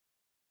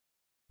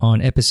On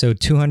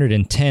episode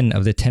 210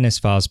 of the Tennis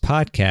Files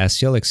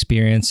podcast, you'll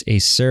experience a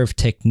serve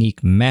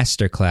technique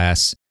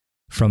masterclass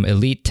from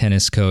elite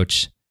tennis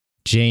coach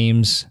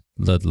James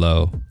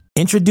Ludlow.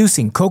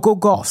 Introducing Coco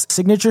Gauff's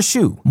signature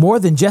shoe. More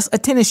than just a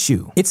tennis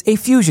shoe, it's a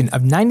fusion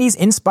of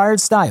 90s-inspired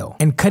style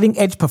and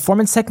cutting-edge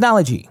performance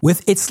technology.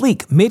 With its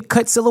sleek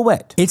mid-cut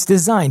silhouette, it's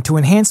designed to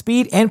enhance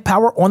speed and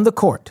power on the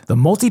court. The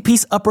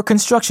multi-piece upper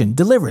construction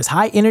delivers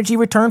high-energy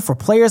return for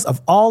players of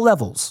all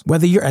levels.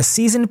 Whether you're a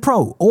seasoned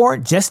pro or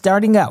just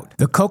starting out,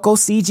 the Coco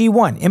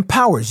CG1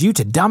 empowers you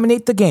to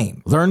dominate the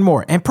game. Learn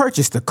more and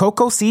purchase the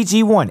Coco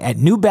CG1 at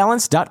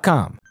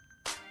NewBalance.com.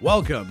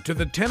 Welcome to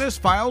the Tennis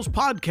Files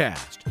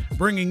podcast,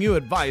 bringing you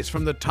advice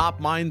from the top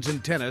minds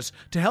in tennis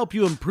to help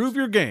you improve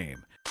your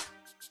game.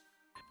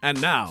 And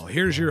now,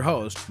 here's your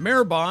host,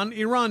 Mehrbon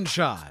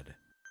Iranshad.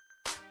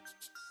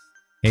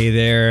 Hey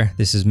there,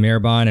 this is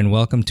Mehrbon, and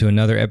welcome to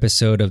another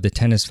episode of the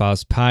Tennis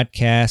Files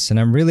podcast. And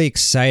I'm really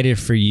excited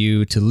for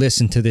you to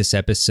listen to this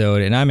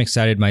episode, and I'm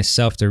excited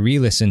myself to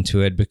re-listen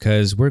to it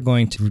because we're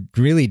going to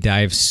really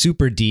dive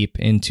super deep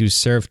into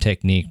serve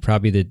technique,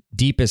 probably the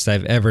deepest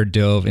I've ever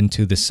dove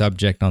into the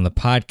subject on the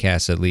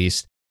podcast, at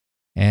least.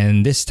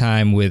 And this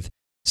time with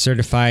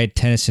certified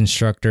tennis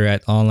instructor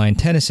at Online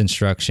Tennis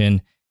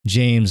Instruction,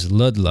 James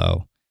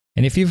Ludlow.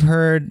 And if you've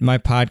heard my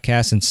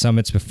podcast and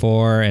summits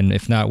before, and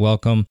if not,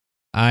 welcome.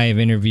 I've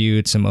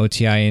interviewed some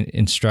OTI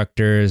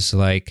instructors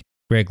like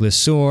Greg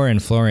Lesueur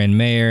and Florian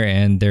Mayer,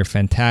 and they're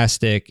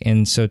fantastic.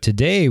 And so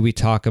today we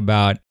talk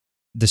about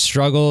the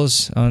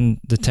struggles on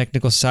the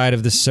technical side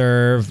of the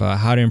serve,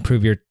 how to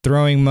improve your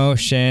throwing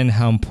motion,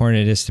 how important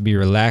it is to be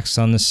relaxed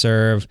on the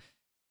serve,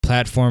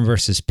 platform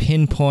versus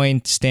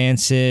pinpoint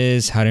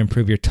stances, how to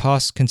improve your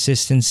toss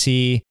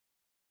consistency,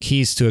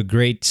 keys to a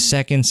great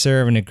second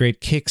serve and a great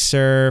kick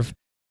serve,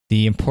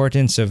 the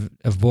importance of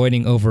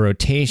avoiding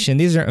over-rotation.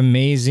 These are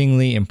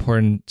amazingly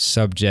important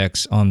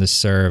subjects on the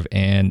serve.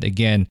 And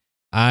again,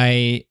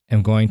 I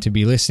am going to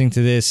be listening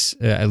to this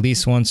at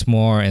least once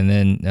more and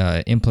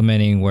then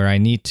implementing where I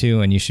need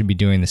to, and you should be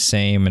doing the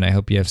same. And I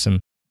hope you have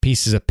some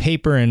pieces of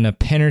paper and a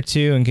pen or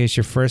two in case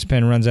your first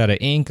pen runs out of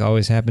ink,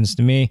 always happens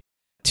to me,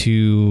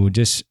 to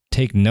just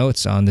take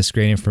notes on this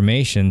great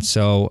information.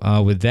 So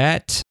with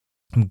that,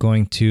 I'm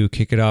going to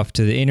kick it off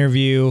to the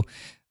interview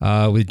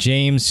with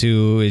James,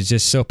 who is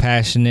just so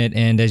passionate.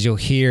 And as you'll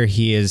hear,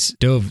 he has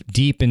dove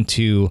deep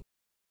into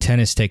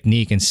tennis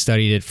technique and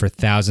studied it for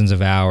thousands of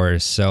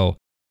hours. So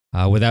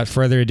without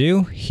further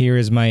ado, here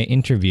is my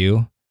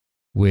interview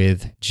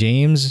with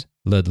James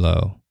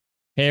Ludlow.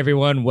 Hey,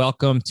 everyone.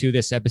 Welcome to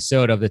this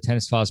episode of the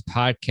Tennis Files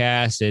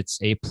podcast. It's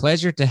a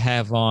pleasure to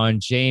have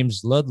on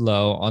James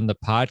Ludlow on the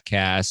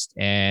podcast.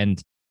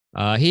 And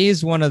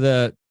he's one of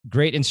the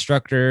great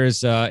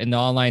instructors in the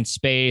online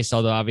space,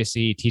 although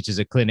obviously he teaches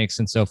at clinics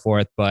and so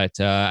forth. But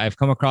I've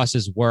come across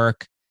his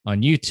work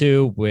on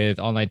YouTube with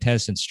Online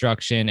Tennis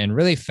Instruction and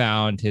really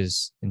found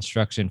his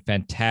instruction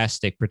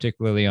fantastic,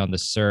 particularly on the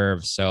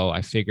serve. So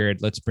I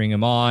figured let's bring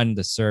him on.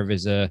 The serve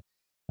is a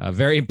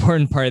very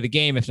important part of the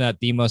game, if not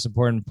the most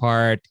important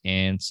part.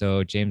 And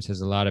so James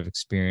has a lot of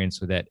experience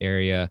with that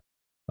area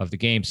of the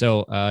game.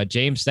 So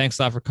James, thanks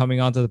a lot for coming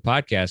on to the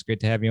podcast.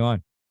 Great to have you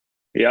on.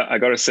 Yeah, I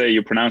got to say,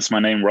 you pronounced my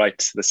name right,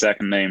 the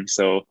second name.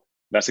 So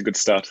that's a good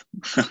start.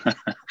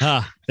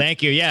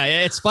 Thank you. Yeah,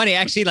 it's funny.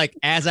 Actually, like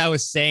as I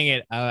was saying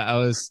it, I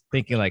was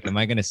thinking like, am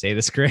I going to say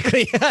this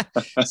correctly?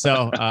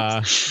 So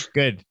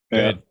good,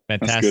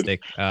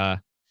 fantastic. Good.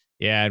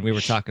 Yeah, and we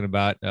were talking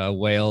about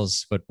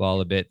Wales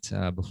football a bit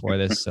before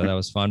this, so that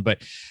was fun.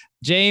 But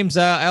James,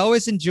 I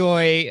always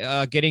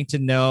enjoy getting to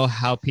know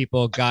how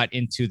people got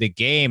into the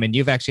game. And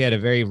you've actually had a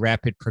very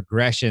rapid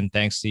progression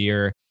thanks to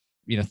your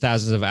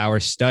thousands of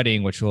hours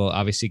studying, which we'll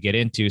obviously get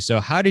into. So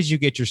how did you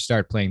get your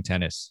start playing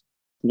tennis?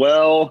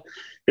 Well,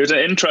 it was an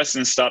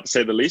interesting start, to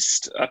say the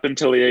least. Up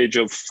until the age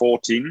of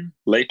 14,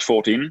 late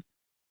 14,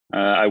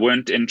 I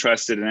weren't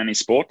interested in any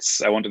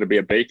sports. I wanted to be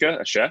a baker,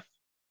 a chef.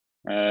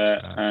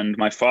 And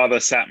my father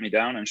sat me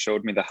down and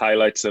showed me the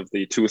highlights of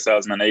the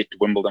 2008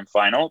 Wimbledon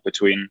final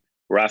between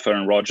Rafa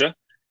and Roger.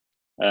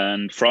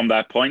 And from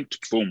that point,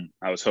 boom,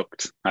 I was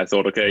hooked. I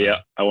thought, okay, yeah,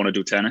 I want to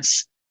do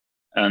tennis.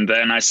 And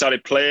then I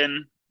started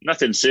playing.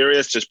 Nothing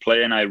serious, just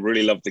playing. I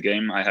really loved the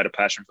game. I had a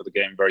passion for the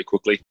game very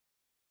quickly.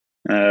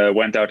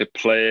 Went out to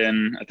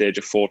playing at the age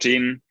of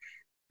 14.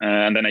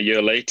 And then a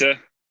year later,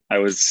 I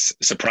was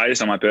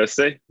surprised on my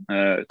birthday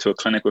to a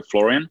clinic with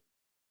Florian.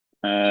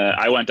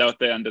 I went out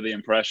there under the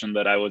impression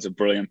that I was a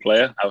brilliant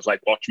player. I was like,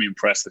 watch me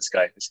impress this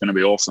guy. It's going to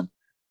be awesome.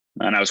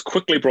 And I was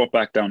quickly brought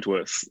back down to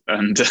earth.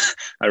 And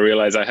I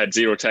realized I had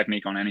zero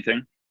technique on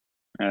anything.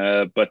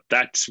 But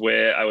that's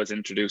where I was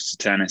introduced to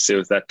tennis. It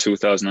was that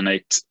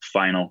 2008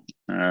 final.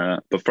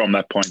 But from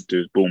that point,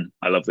 dude, boom,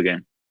 I love the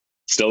game.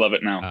 Still love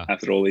it now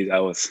after all these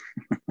hours.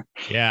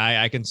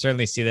 Yeah, I can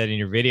certainly see that in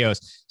your videos.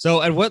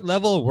 So at what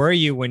level were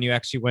you when you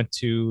actually went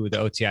to the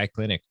OTI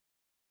clinic?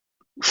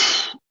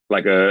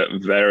 Like a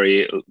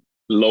very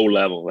low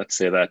level, let's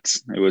say that.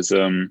 It was,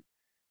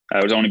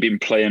 I was only been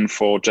playing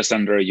for just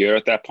under a year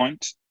at that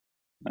point.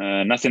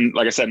 Nothing,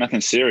 like I said,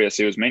 nothing serious.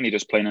 It was mainly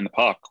just playing in the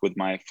park with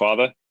my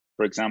father,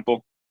 for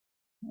example.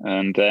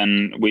 And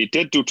then we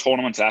did do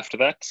tournaments after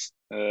that,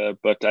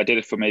 but I did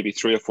it for maybe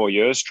 3 or 4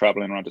 years,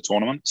 traveling around to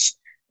tournaments.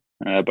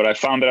 But I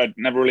found that I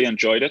never really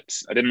enjoyed it.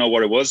 I didn't know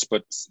what it was,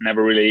 but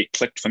never really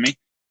clicked for me.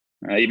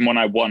 Even when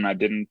I won, I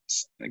didn't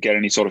get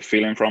any sort of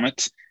feeling from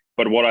it.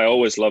 But what I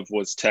always loved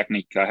was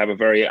technique. I have a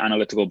very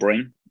analytical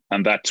brain,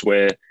 and that's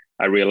where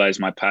I realized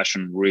my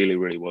passion really,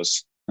 really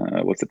was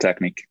with the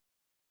technique.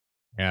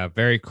 Yeah,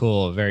 very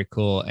cool. Very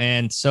cool.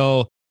 And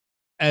so,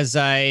 as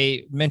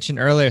I mentioned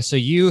earlier, so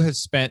you have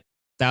spent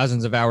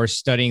thousands of hours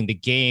studying the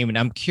game. And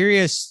I'm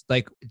curious,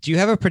 like, do you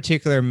have a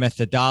particular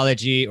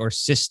methodology or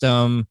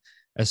system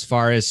as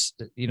far as,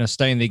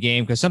 studying the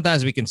game? Because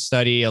sometimes we can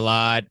study a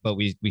lot, but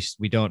we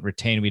don't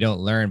retain, we don't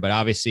learn. But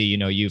obviously,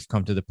 you've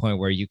come to the point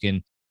where you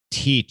can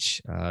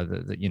teach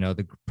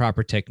the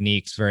proper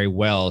techniques very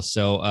well.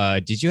 So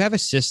did you have a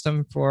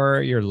system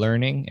for your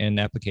learning and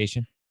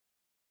application?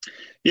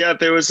 Yeah,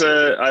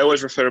 I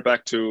always refer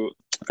back to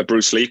a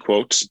Bruce Lee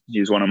quote.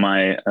 He's one of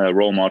my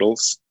role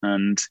models.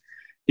 And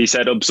he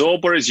said,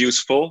 absorb what is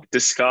useful,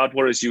 discard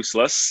what is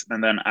useless,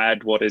 and then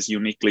add what is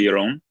uniquely your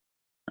own.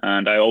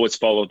 And I always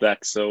followed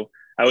that. So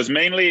I was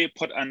mainly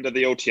put under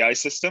the OTI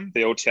system,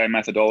 the OTI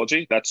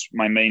methodology. That's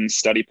my main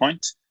study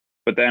point.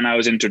 But then I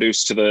was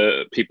introduced to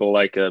the people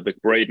like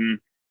Vic Braden,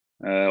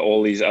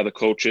 all these other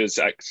coaches,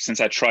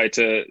 since I tried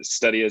to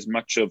study as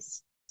much of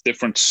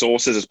different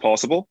sources as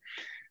possible.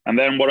 And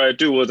then what I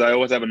do is I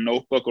always have a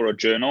notebook or a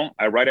journal.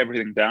 I write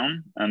everything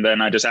down, and then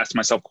I just ask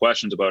myself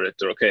questions about it.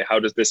 Okay, how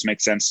does this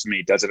make sense to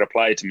me? Does it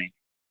apply to me?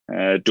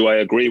 Do I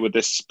agree with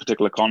this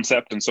particular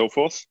concept and so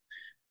forth?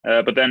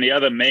 But then the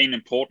other main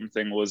important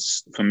thing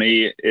was for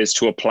me is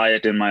to apply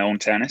it in my own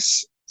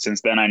tennis,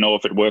 since then I know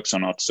if it works or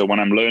not. So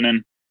when I'm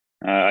learning,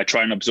 I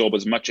try and absorb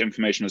as much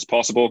information as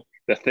possible.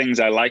 The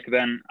things I like,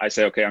 then I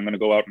say, okay, I'm going to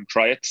go out and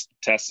try it,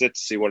 test it,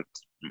 see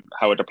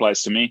how it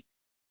applies to me.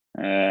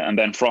 And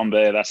then from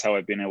there, that's how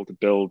I've been able to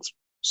build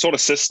sort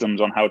of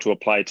systems on how to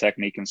apply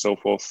technique and so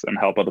forth and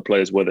help other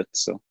players with it.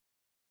 So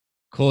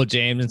cool,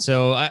 James. And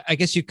so I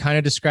guess you kind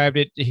of described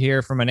it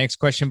here for my next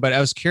question, but I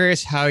was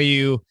curious how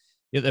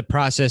the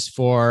process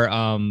for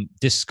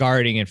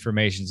discarding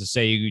information. So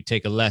say you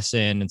take a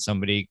lesson and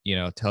somebody,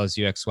 tells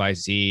you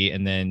XYZ,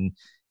 and then,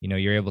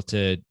 you're able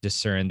to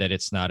discern that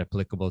it's not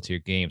applicable to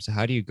your game. So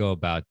how do you go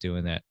about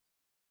doing that?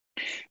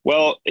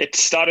 Well, it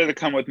started to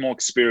come with more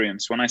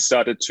experience. When I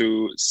started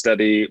to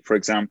study, for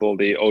example,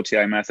 the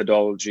OTI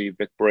methodology,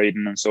 Vic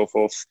Braden and so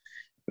forth,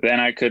 then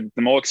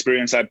the more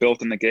experience I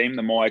built in the game,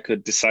 the more I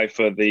could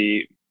decipher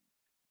the,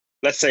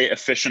 let's say,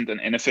 efficient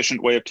and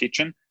inefficient way of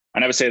teaching. I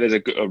never say there's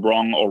a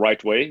wrong or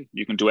right way.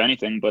 You can do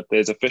anything, but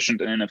there's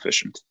efficient and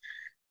inefficient.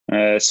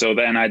 So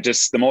then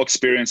the more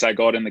experience I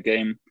got in the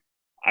game,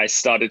 I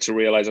started to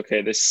realize,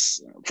 okay, this,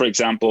 for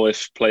example,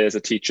 if players are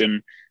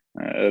teaching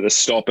the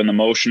stop and the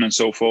motion and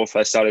so forth,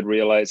 I started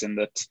realizing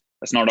that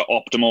that's not an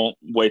optimal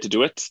way to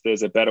do it.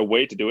 There's a better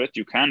way to do it.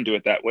 You can do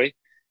it that way.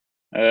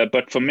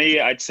 But for me,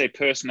 I'd say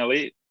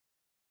personally,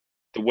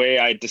 the way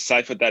I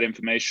deciphered that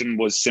information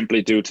was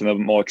simply due to the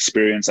more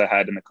experience I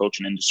had in the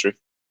coaching industry.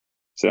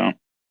 So.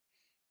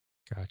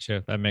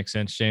 Gotcha. That makes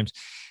sense, James.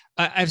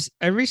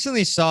 I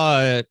recently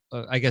saw,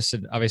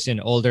 obviously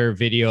an older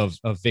video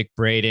of Vic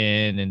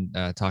Braden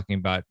and talking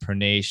about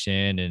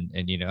pronation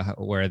and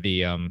where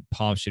the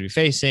palm should be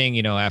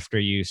facing, after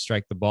you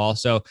strike the ball.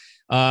 So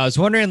I was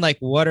wondering, like,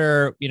 what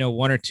are,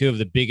 one or two of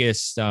the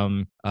biggest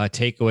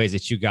takeaways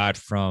that you got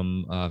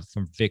from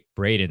Vic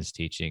Braden's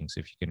teachings,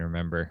 if you can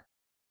remember?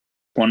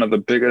 One of the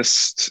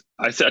biggest,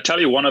 I tell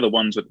you, one of the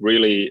ones that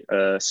really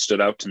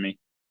stood out to me,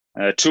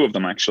 two of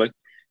them actually.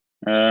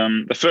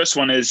 The first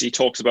one is he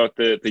talks about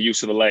the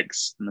use of the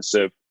legs in the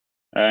serve.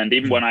 And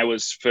even when I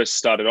was first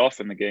started off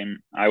in the game,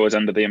 I was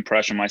under the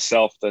impression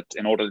myself that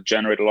in order to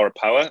generate a lot of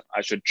power,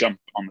 I should jump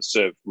on the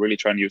serve, really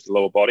try and use the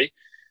lower body.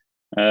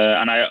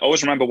 And I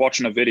always remember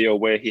watching a video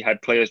where he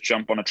had players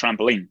jump on a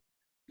trampoline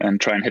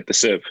and try and hit the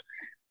serve.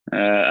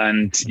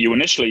 And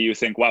you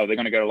think, wow, they're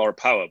going to get a lot of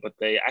power, but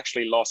they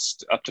actually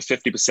lost up to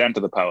 50%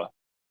 of the power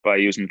by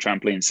using the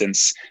trampoline,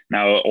 since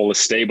now all the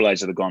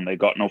stabilizers are gone. They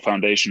got no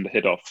foundation to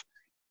hit off.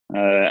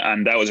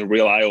 And that was a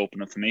real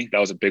eye-opener for me. That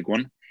was a big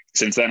one.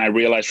 Since then, I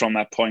realized from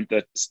that point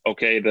that,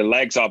 okay, the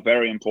legs are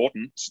very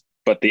important,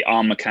 but the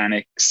arm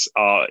mechanics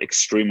are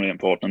extremely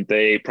important.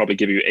 They probably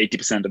give you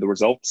 80% of the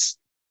results,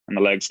 and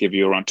the legs give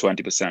you around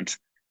 20%.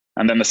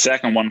 And then the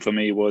second one for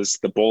me was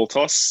the ball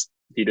toss.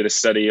 He did a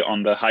study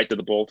on the height of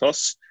the ball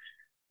toss.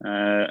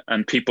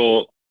 And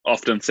people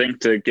often think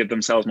to give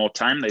themselves more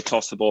time, they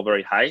toss the ball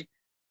very high.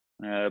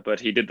 But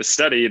he did the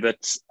study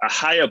that a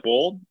higher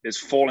ball is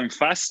falling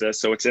faster,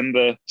 so it's in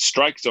the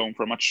strike zone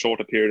for a much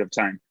shorter period of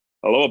time.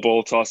 A lower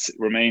ball toss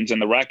remains in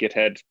the racket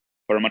head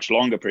for a much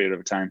longer period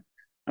of time.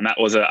 And that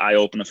was an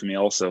eye-opener for me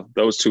also.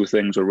 Those two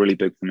things were really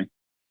big for me.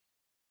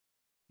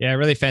 Yeah,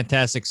 really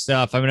fantastic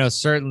stuff. I mean,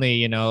 certainly,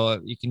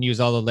 you can use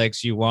all the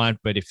legs you want,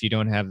 but if you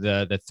don't have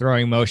the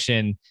throwing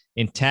motion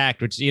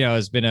intact, which,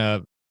 has been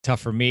a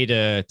tough for me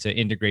to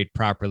integrate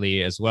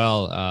properly as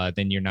well.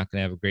 Then you're not going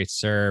to have a great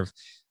serve.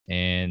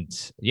 And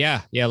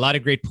yeah, a lot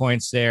of great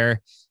points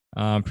there.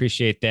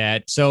 Appreciate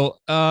that. So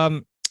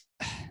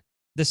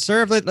the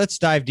serve, let's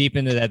dive deep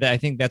into that. I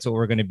think that's what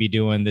we're going to be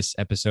doing this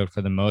episode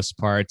for the most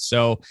part.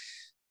 So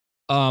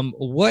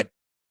what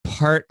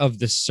part of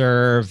the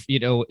serve,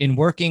 in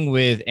working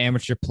with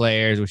amateur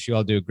players, which you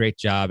all do a great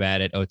job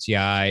at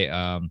OTI,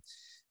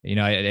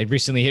 I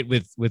recently hit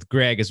with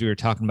Greg, as we were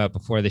talking about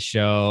before the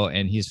show,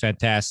 and he's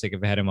fantastic.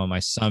 I've had him on my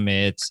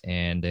summits,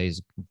 and he's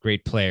a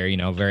great player,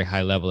 very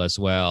high level as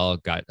well.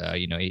 Got,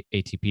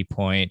 ATP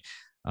point.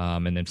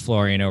 And then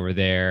Florian over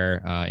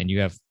there, and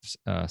you have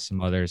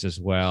some others as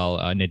well.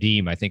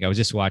 Nadim, I think I was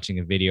just watching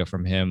a video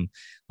from him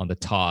on the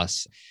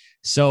toss.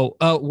 So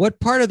what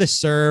part of the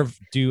serve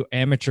do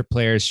amateur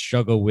players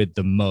struggle with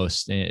the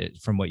most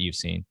from what you've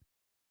seen?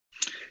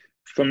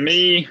 For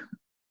me,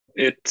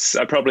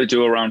 I probably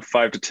do around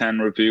 5 to 10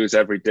 reviews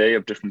every day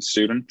of different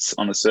students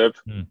on the serve.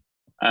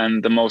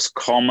 And the most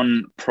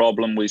common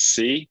problem we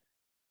see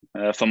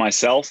for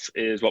myself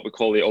is what we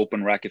call the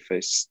open racket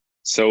face.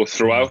 So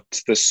throughout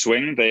the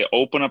swing, they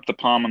open up the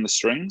palm and the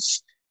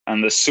strings.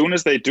 And as soon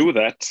as they do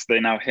that,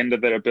 they now hinder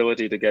their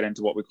ability to get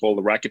into what we call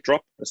the racket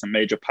drop. That's a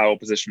major power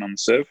position on the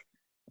serve.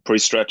 It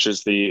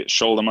pre-stretches the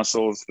shoulder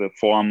muscles, the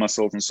forearm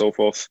muscles, and so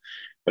forth.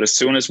 But as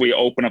soon as we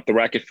open up the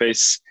racket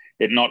face,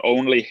 it not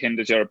only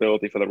hinders your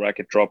ability for the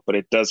racket drop, but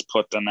it does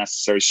put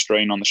unnecessary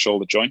strain on the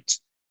shoulder joint.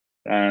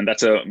 And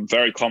that's a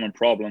very common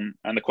problem.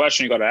 And the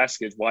question you got to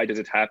ask is, why does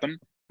it happen?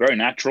 Very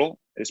natural.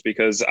 It's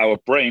because our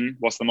brain,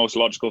 what's the most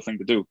logical thing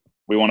to do?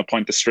 We want to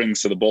point the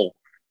strings to the ball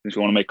because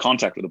we want to make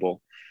contact with the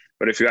ball.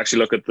 But if you actually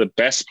look at the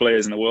best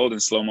players in the world in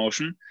slow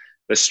motion,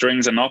 the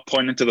strings are not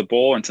pointing to the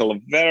ball until the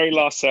very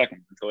last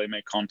second, until they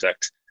make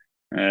contact.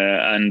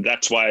 And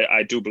that's why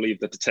I do believe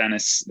that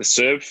the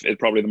serve is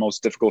probably the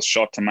most difficult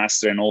shot to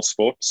master in all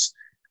sports.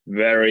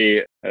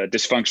 Very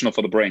dysfunctional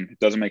for the brain. It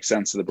doesn't make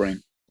sense to the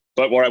brain.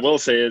 But what I will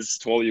say is,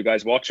 to all you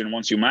guys watching,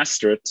 once you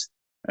master it,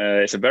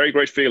 it's a very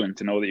great feeling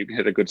to know that you can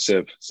hit a good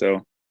serve.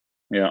 So,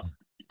 yeah.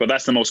 But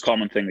that's the most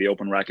common thing, the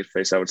open racket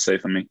face, I would say,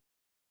 for me.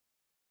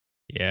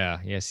 Yeah,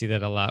 I see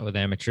that a lot with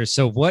amateurs.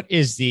 So what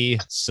is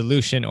the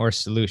solution or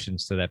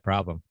solutions to that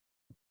problem?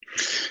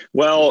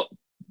 Well,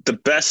 the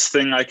best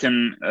thing I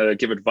can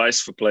give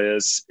advice for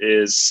players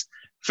is,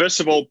 first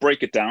of all,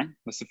 break it down.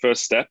 That's the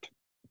first step.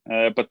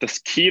 But the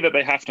key that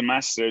they have to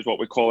master is what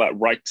we call that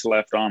right to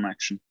left arm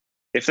action.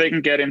 If they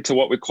can get into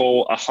what we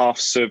call a half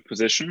serve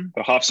position,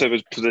 the half serve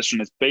position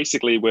is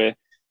basically where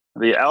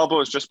the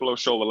elbow is just below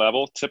shoulder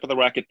level, tip of the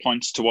racket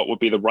points to what would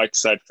be the right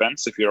side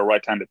fence if you're a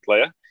right-handed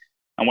player.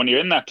 And when you're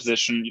in that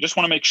position, you just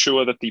want to make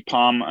sure that the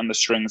palm and the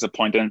strings are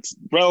pointed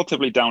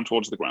relatively down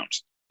towards the ground.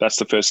 That's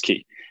the first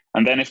key.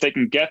 And then if they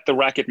can get the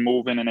racket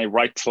moving in a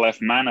right to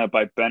left manner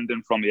by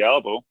bending from the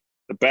elbow,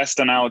 the best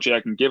analogy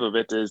I can give of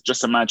it is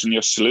just imagine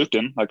you're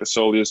saluting like the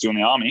soldiers do in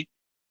the army.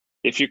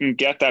 If you can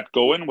get that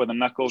going where the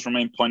knuckles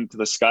remain pointed to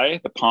the sky,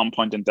 the palm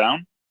pointing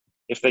down,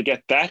 if they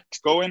get that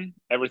going,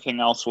 everything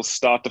else will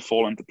start to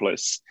fall into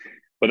place.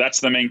 But that's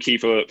the main key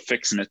for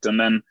fixing it. And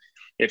then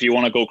if you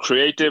want to go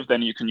creative,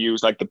 then you can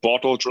use like the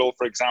bottle drill,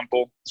 for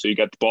example. So you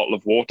get the bottle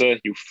of water,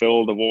 you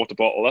fill the water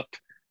bottle up.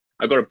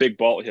 I've got a big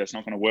bottle here. It's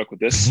not going to work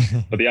with this.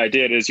 But the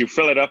idea is you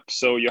fill it up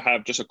so you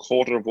have just a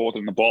quarter of water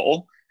in the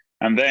bottle.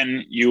 And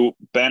then you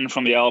bend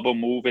from the elbow,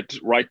 move it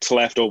right to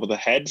left over the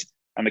head.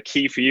 And the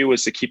key for you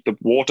is to keep the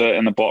water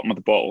in the bottom of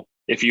the bottle.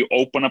 If you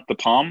open up the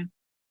palm,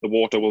 the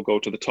water will go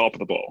to the top of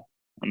the bottle.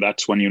 And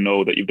that's when you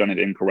know that you've done it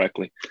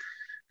incorrectly.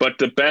 But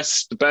the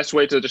best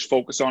way to just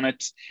focus on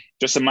it,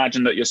 just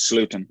imagine that you're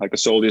saluting, like the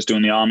soldiers do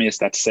in the army. It's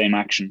that same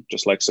action,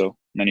 just like so.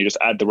 And then you just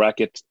add the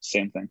racket,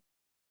 same thing.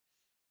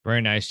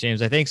 Very nice,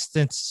 James. I think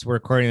since we're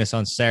recording this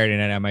on Saturday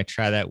night, I might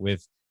try that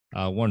with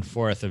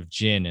 1/4 of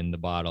gin in the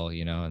bottle,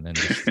 and then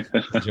just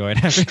enjoy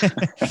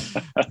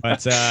it.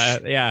 But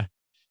yeah.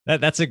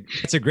 That's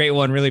a great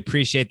one. Really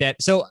appreciate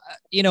that. So,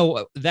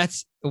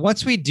 that's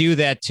once we do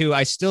that too,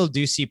 I still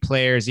do see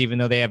players, even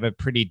though they have a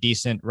pretty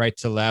decent right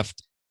to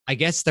left, I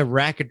guess the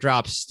racket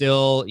drop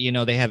still,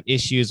 they have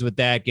issues with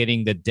that,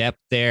 getting the depth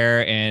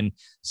there. And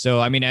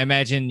so, I mean, I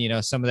imagine,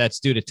 some of that's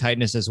due to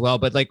tightness as well,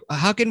 but like,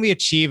 how can we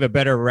achieve a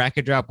better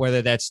racket drop,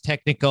 whether that's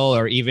technical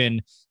or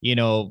even,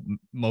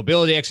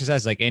 mobility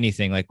exercise, like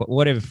anything, like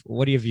what have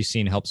you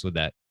seen helps with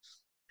that?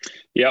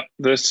 Yeah,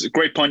 there's a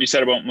great point you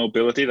said about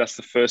mobility. That's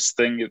the first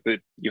thing that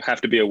you have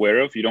to be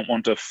aware of. You don't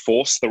want to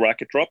force the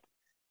racket drop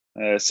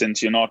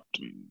since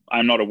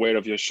I'm not aware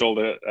of your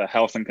shoulder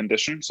health and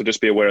condition. So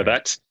just be aware of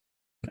that.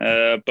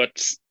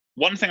 But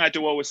one thing I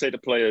do always say to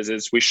players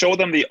is we show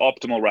them the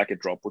optimal racket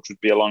drop, which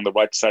would be along the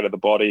right side of the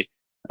body,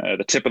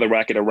 the tip of the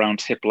racket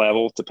around hip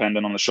level,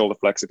 depending on the shoulder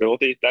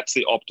flexibility. That's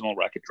the optimal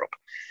racket drop.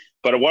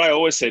 But what I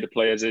always say to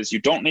players is you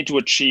don't need to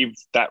achieve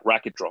that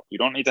racket drop. You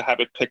don't need to have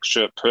it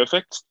picture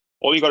perfect.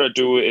 All you got to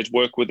do is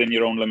work within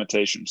your own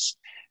limitations.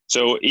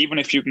 So even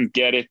if you can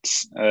get it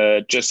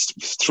just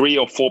 3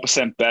 or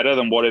 4% better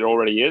than what it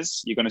already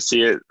is, you're going to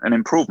see an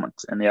improvement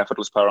in the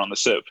effortless power on the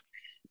serve.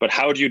 But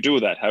how do you do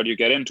that? How do you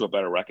get into a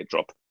better racket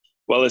drop?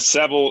 Well, there's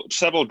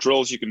several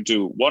drills you can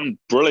do. One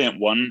brilliant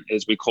one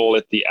is, we call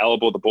it the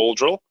elbow the ball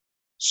drill.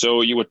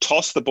 So you would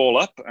toss the ball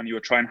up and you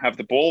would try and have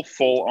the ball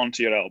fall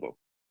onto your elbow.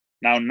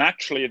 Now,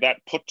 naturally, that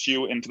puts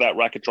you into that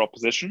racket drop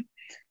position.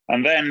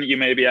 And then you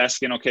may be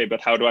asking, okay, but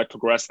how do I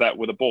progress that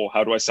with a ball?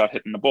 How do I start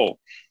hitting the ball?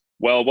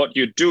 Well, what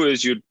you do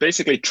is you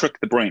basically trick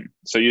the brain.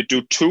 So you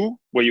do 2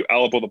 where you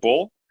elbow the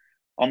ball.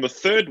 On the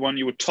third one,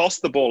 you would toss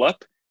the ball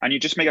up and you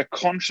just make a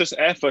conscious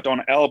effort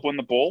on elbowing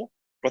the ball.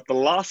 But the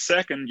last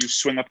second, you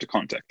swing up to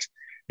contact.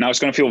 Now, it's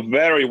going to feel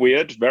very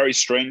weird, very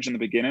strange in the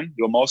beginning.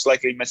 You'll most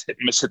likely miss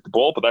hit the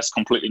ball, but that's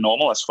completely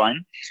normal. That's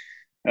fine.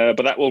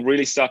 But that will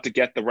really start to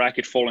get the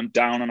racket falling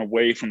down and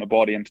away from the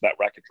body into that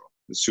racket drop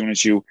as soon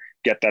as you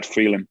get that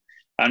feeling.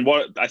 And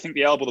what I think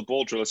the elbow the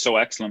ball drill is so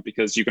excellent,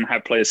 because you can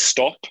have players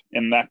stop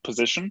in that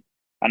position,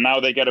 and now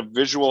they get a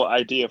visual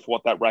idea of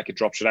what that racket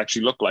drop should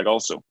actually look like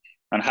also.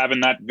 And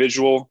having that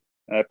visual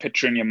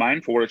picture in your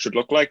mind for what it should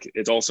look like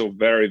is also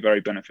very, very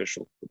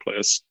beneficial for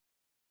players.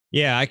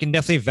 Yeah, I can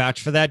definitely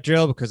vouch for that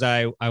drill, because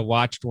I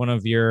watched one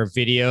of your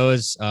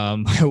videos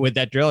with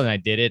that drill, and I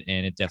did it,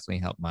 and it definitely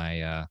helped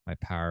my my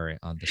power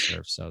on the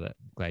serve. So I'm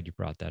glad you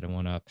brought that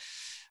one up.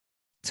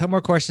 Some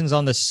more questions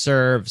on the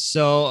serve.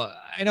 So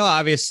I know,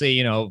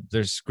 obviously,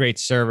 there's great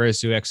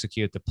servers who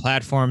execute the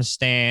platform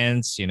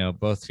stance,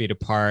 both feet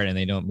apart, and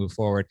they don't move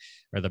forward,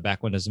 or the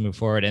back one doesn't move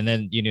forward. And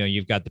then,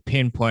 you've got the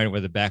pinpoint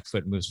where the back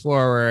foot moves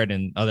forward,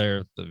 and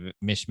other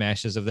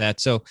mishmashes of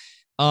that. So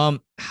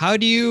how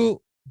do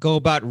you go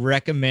about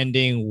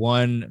recommending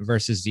one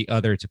versus the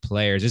other to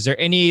players? Is there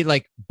any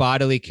like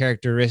bodily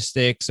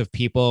characteristics of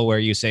people where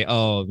you say,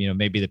 oh,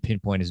 maybe the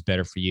pinpoint is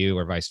better for you,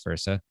 or vice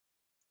versa?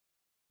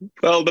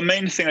 Well, the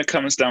main thing that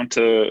comes down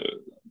to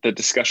the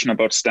discussion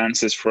about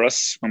stances for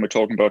us when we're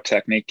talking about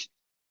technique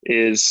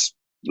is,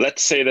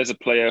 let's say there's a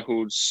player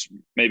who's,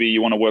 maybe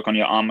you want to work on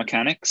your arm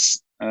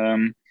mechanics.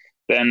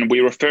 Then we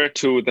refer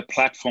to the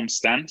platform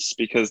stance,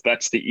 because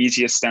that's the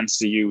easiest stance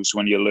to use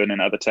when you're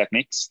learning other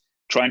techniques.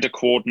 Trying to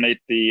coordinate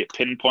the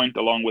pinpoint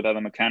along with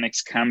other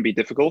mechanics can be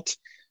difficult.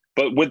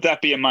 But with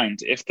that be in mind,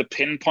 if the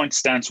pinpoint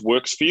stance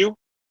works for you,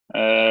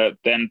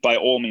 then by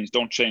all means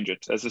don't change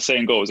it. As the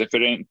saying goes, if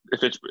it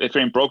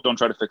ain't broke, don't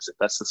try to fix it.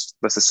 That's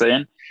the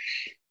saying.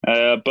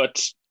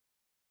 But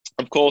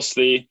of course,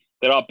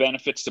 there are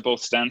benefits to both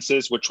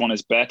stances. Which one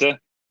is better?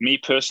 Me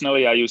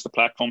personally, I use the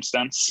platform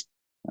stance.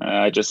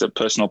 Just a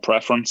personal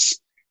preference.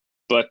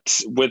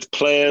 But with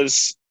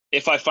players,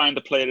 if I find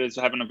the player is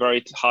having a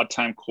very hard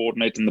time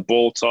coordinating the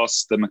ball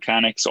toss, the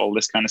mechanics, all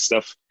this kind of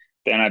stuff,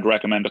 then I'd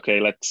recommend, okay,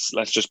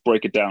 let's just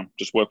break it down.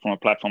 Just work from a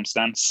platform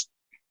stance.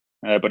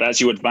 But as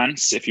you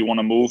advance, if you want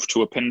to move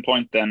to a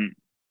pinpoint, then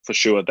for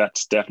sure,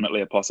 that's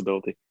definitely a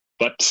possibility.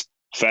 But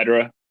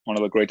Federer, one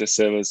of the greatest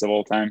servers of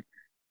all time,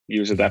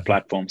 uses that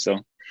platform. So,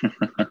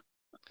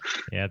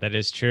 yeah, that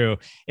is true.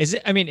 Is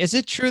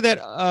it true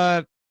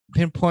that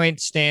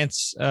pinpoint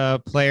stance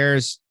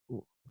players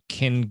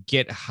can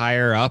get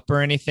higher up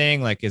or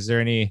anything? Like, is there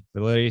any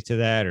validity to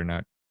that or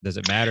not? Does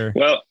it matter?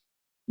 Well,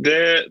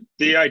 the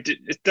idea,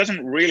 it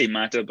doesn't really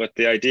matter, but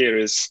the idea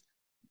is,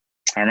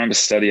 I remember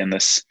studying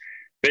this.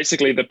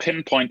 Basically, the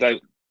pinpoint, I'm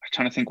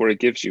trying to think where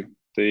it gives you.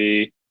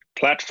 The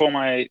platform,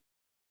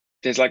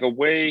 there's like a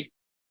way,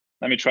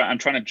 I'm trying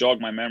to jog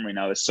my memory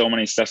now. There's so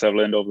many stuff I've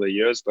learned over the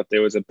years, but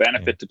there was a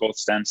benefit to both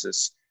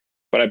stances.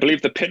 But I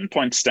believe the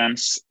pinpoint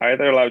stance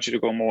either allows you to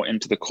go more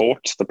into the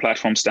court. The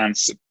platform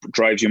stance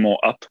drives you more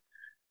up.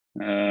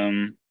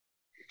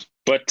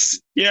 But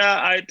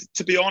yeah,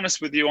 to be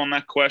honest with you on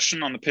that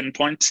question, on the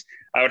pinpoint,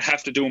 I would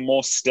have to do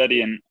more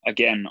studying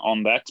again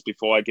on that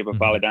before I give a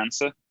valid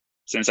answer,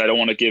 since I don't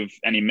want to give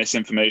any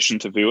misinformation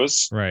to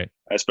viewers. Right.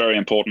 It's very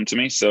important to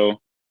me. So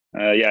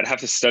yeah, I'd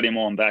have to study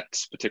more on that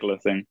particular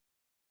thing.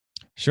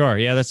 Sure.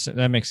 Yeah,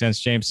 that makes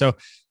sense, James.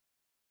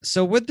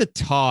 So with the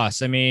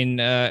toss, and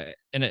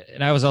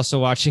I was also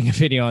watching a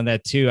video on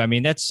that too.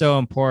 That's so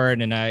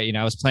important. And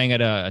I was playing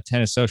at a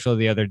tennis social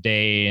the other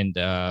day, and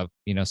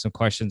some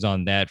questions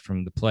on that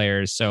from the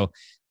players. So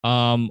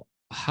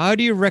how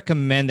do you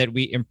recommend that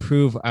we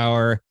improve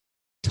our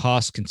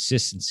toss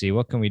consistency?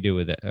 What can we do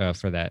with it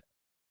for that?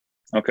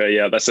 Okay,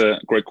 yeah, that's a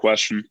great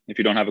question. If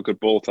you don't have a good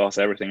ball toss,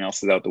 everything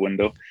else is out the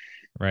window.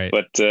 Right.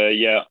 But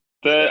yeah,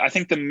 I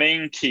think the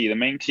main key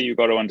you've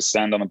got to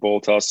understand on a ball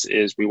toss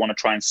is we want to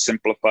try and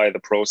simplify the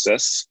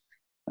process.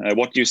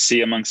 What you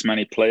see amongst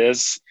many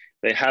players,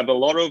 they have a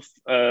lot of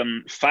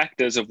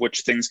factors of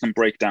which things can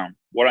break down.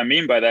 What I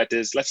mean by that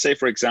is, let's say,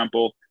 for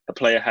example, a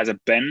player has a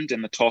bend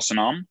in the toss and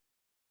arm.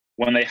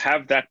 When they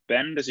have that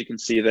bend, as you can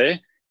see there,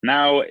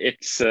 now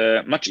it's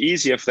much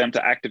easier for them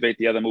to activate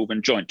the other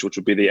movement joint, which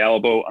would be the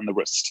elbow and the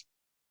wrist.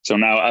 So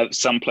now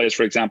some players,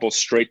 for example,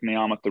 straighten the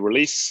arm at the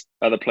release.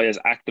 Other players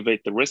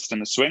activate the wrist in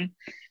the swing.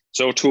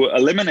 So to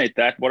eliminate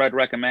that, what I'd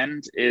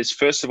recommend is,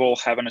 first of all,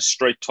 having a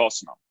straight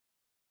toss arm.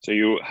 So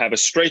you have a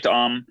straight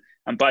arm.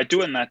 And by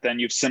doing that, then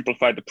you've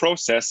simplified the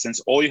process,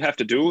 since all you have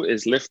to do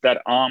is lift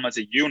that arm as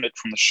a unit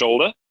from the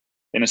shoulder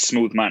in a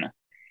smooth manner.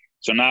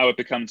 So now it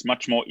becomes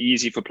much more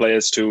easy for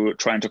players to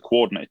try and to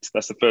coordinate.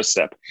 That's the first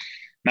step.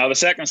 Now, the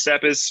second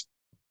step is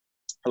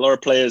a lot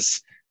of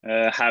players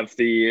have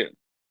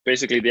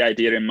basically the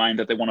idea in mind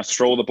that they want to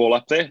throw the ball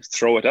up there,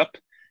 throw it up.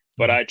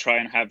 But I try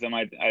and have them,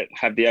 I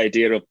have the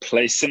idea of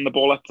placing the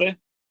ball up there.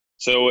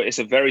 So it's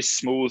a very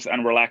smooth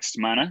and relaxed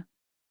manner.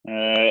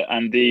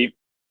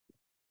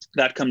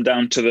 That come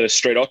down to the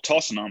straight out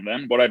tossing arm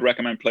then. What I'd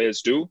recommend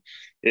players do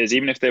is,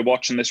 even if they're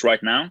watching this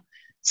right now,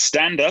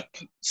 stand up,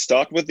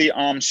 start with the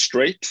arm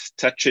straight,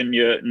 touching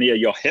near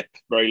your hip,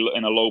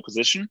 in a low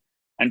position,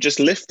 and just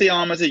lift the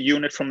arm as a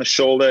unit from the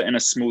shoulder in a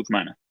smooth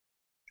manner.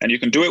 And you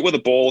can do it with a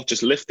ball,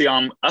 just lift the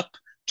arm up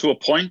to a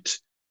point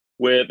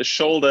where the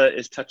shoulder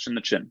is touching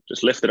the chin.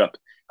 Just lift it up.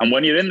 And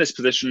when you're in this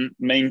position,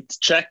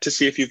 check to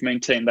see if you've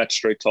maintained that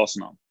straight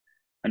tossing arm.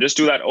 And just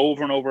do that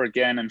over and over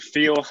again and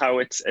feel how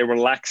it's a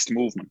relaxed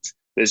movement.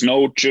 There's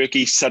no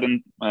jerky,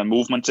 sudden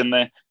movement in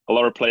there. A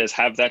lot of players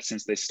have that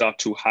since they start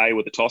too high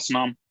with the tossing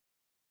arm.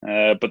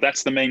 But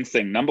that's the main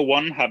thing. Number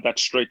one, have that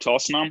straight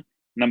tossing arm.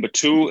 Number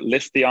two,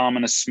 lift the arm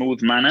in a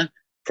smooth manner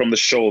from the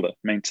shoulder,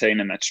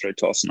 maintaining that straight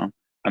tossing arm.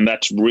 And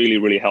that's really,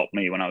 really helped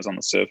me when I was on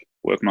the serve,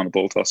 working on the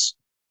ball toss.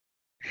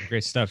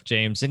 Great stuff,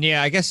 James. And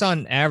yeah, I guess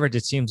on average,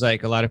 it seems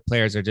like a lot of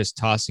players are just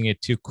tossing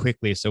it too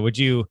quickly. So would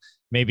you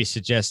maybe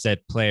suggest that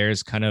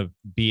players kind of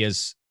be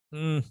as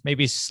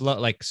maybe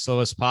slow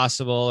as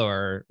possible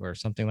or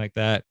something like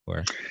that?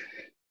 Or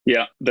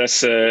yeah,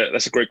 that's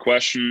a great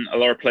question. A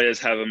lot of players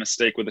have a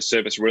mistake with the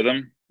service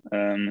rhythm.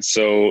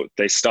 So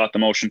they start the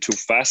motion too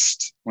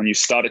fast. When you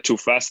start it too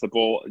fast, the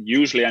ball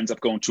usually ends up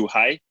going too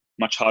high,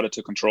 much harder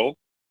to control.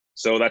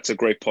 So that's a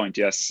great point.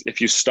 Yes, if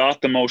you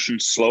start the motion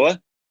slower,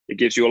 it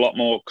gives you a lot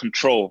more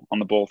control on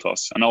the ball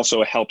toss, and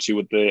also it helps you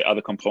with the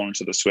other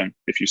components of the swing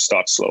if you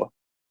start slower.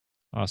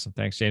 Awesome.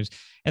 Thanks, James.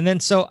 And then,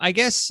 so I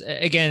guess,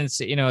 again,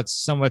 it's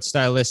somewhat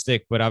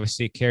stylistic, but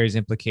obviously it carries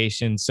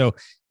implications. So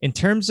in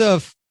terms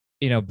of,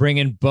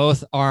 bringing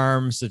both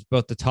arms,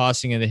 both the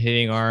tossing and the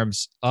hitting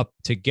arms up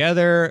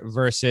together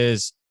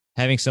versus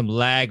having some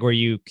lag where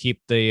you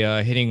keep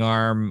the hitting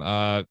arm,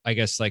 I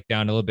guess, like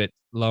down a little bit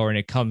lower and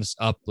it comes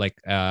up like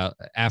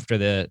after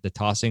the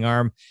tossing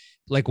arm.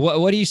 Like,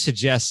 what do you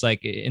suggest,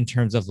 like, in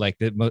terms of like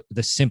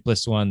the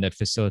simplest one that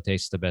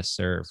facilitates the best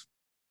serve?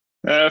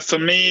 For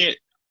me,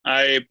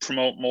 I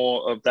promote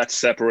more of that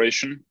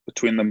separation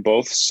between them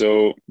both.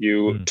 So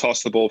you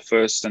toss the ball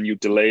first and you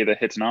delay the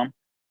hitting arm.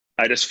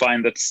 I just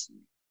find that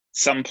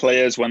some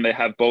players, when they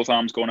have both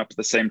arms going up at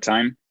the same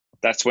time,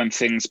 that's when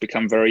things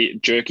become very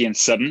jerky and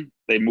sudden.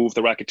 They move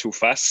the racket too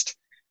fast.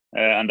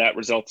 And that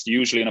results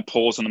usually in a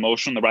pause in the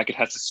motion. The racket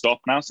has to stop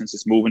now since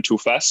it's moving too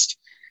fast.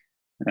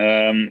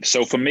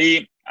 So for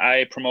me,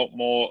 I promote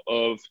more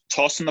of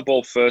tossing the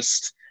ball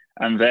first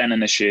and then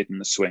initiating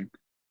the swing.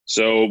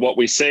 So what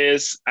we say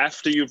is,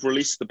 after you've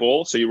released the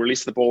ball, so you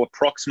release the ball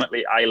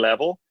approximately eye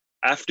level,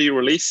 after you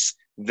release,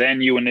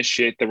 then you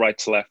initiate the right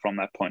to left from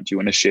that point. You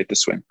initiate the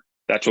swing.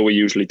 That's what we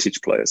usually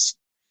teach players.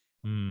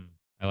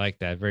 I like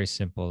that. Very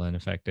simple and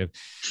effective.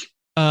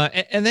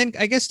 And then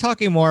I guess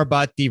talking more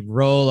about the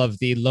role of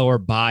the lower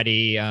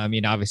body,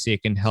 obviously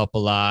it can help a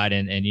lot.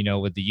 And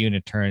with the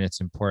unit turn,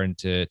 it's important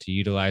to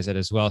utilize it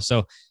as well.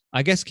 So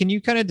I guess, can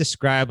you kind of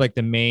describe like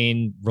the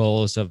main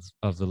roles of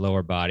the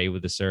lower body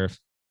with the serve?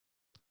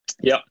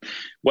 Yeah.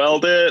 Well,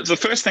 the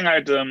first thing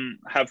I'd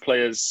have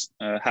players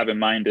have in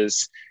mind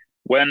is,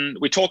 when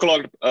we talk a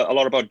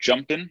lot about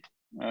jumping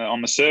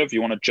on the serve,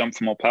 you want to jump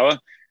for more power.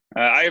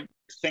 I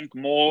think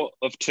more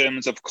of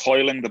terms of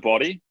coiling the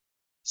body.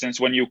 Since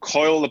when you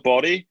coil the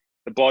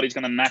body's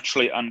going to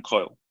naturally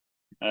uncoil.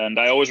 And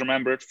I always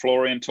remember it,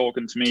 Florian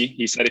talking to me,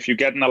 he said, if you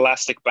get an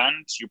elastic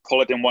band, you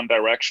pull it in one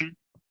direction.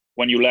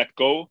 When you let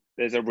go,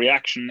 there's a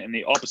reaction in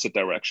the opposite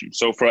direction.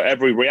 So for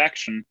every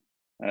reaction,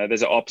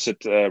 there's an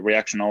opposite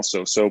reaction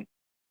also. So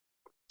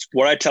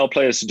what I tell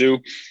players to do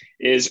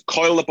is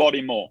coil the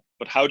body more.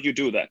 But how do you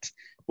do that?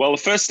 Well,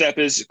 the first step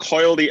is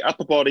coil the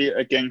upper body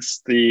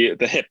against the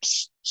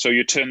hips. So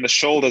you turn the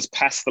shoulders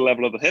past the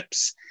level of the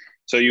hips.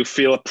 So you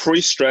feel a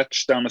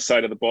pre-stretch down the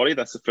side of the body.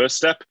 That's the first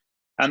step.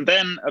 And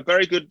then a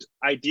very good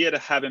idea to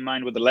have in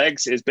mind with the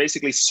legs is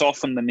basically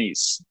soften the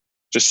knees.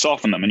 Just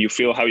soften them and you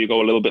feel how you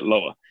go a little bit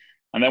lower.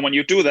 And then when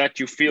you do that,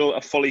 you feel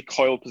a fully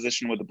coiled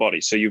position with the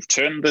body. So you've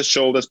turned the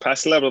shoulders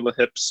past the level of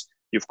the hips.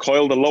 You've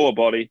coiled the lower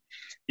body.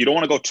 You don't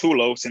want to go too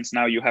low, since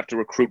now you have to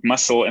recruit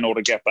muscle in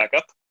order to get back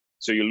up.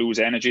 So you lose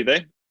energy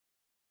there.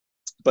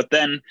 But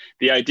then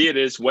the idea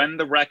is, when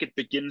the racket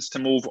begins to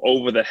move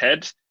over the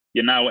head,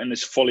 you're now in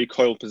this fully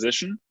coiled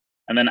position.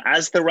 And then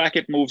as the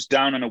racket moves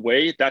down and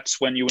away,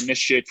 that's when you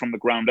initiate from the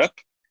ground up.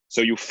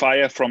 So you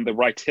fire from the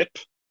right hip,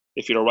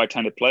 if you're a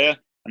right-handed player,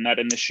 and that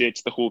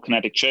initiates the whole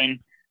kinetic chain.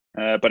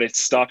 But it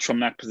starts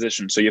from that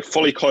position. So you're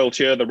fully coiled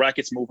here, the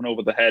racket's moving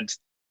over the head.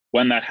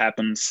 When that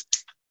happens,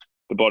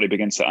 the body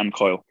begins to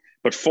uncoil.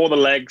 But for the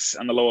legs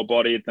and the lower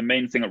body, the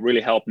main thing that really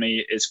helped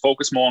me is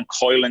focus more on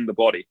coiling the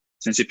body.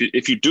 Since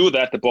if you do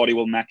that, the body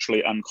will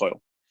naturally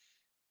uncoil.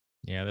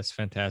 Yeah, that's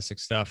fantastic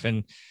stuff.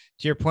 And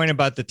to your point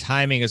about the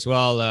timing as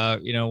well,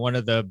 one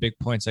of the big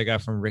points I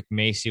got from Rick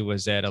Macy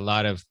was that a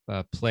lot of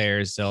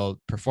players, they'll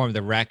perform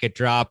the racket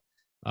drop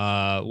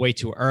way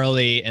too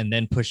early and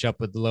then push up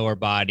with the lower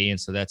body. And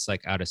so that's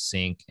like out of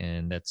sync,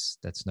 and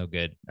that's no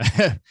good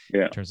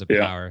in terms of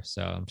power.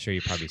 So I'm sure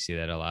you probably see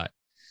that a lot.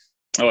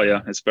 Oh yeah,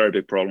 it's a very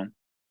big problem.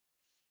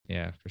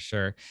 Yeah, for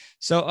sure.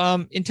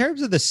 So, in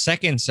terms of the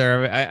second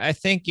serve, I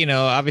think,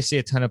 obviously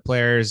a ton of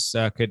players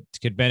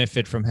could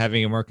benefit from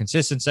having a more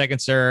consistent second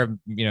serve.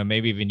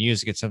 Maybe even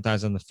using it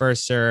sometimes on the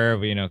first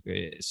serve.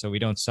 So we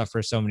don't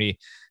suffer so many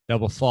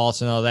double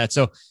faults and all that.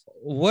 So,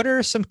 what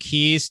are some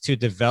keys to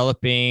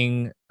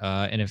developing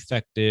an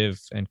effective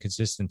and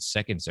consistent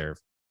second serve?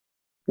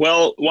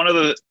 Well, one of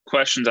the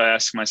questions I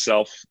ask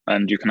myself,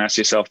 and you can ask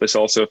yourself this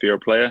also if you're a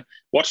player,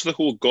 what's the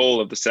whole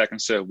goal of the second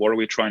serve? What are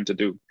we trying to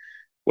do?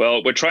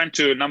 Well, we're trying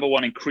to, number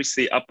one, increase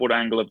the upward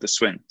angle of the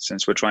swing,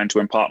 since we're trying to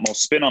impart more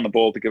spin on the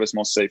ball to give us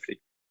more safety.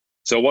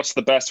 So what's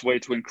the best way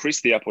to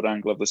increase the upward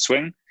angle of the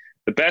swing?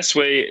 The best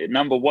way,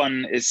 number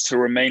one, is to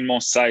remain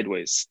more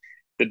sideways.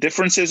 The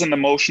differences in the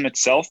motion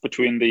itself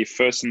between the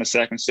first and the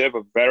second serve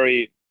are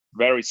very,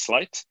 very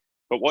slight.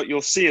 But what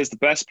you'll see is the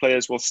best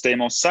players will stay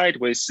more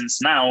sideways,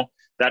 since now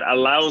that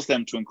allows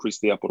them to increase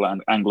the upward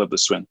angle of the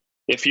swing.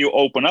 If you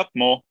open up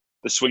more,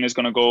 the swing is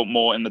going to go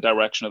more in the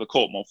direction of the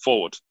court, more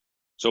forward.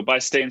 So by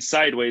staying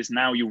sideways,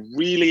 now you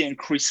really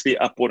increase the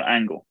upward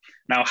angle.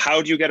 Now,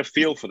 how do you get a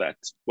feel for that?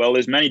 Well,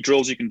 there's many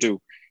drills you can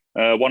do.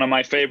 One of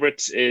my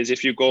favorites is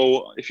if you're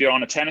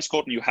on a tennis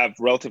court and you have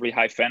relatively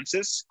high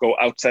fences, go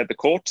outside the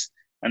court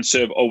and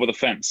serve over the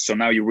fence. So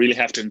now you really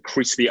have to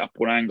increase the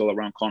upward angle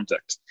around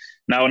contact.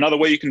 Now, another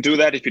way you can do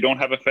that if you don't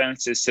have a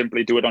fence is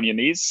simply do it on your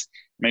knees.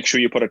 Make sure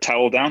you put a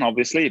towel down,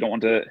 obviously. You don't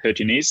want to hurt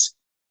your knees.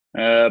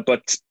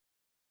 But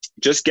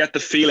just get the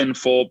feeling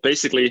for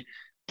basically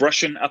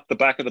brushing up the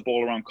back of the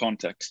ball around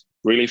contact.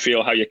 Really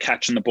feel how you're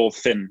catching the ball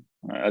thin,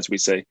 as we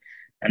say.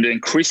 And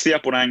increase the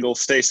upward angle,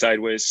 stay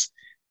sideways.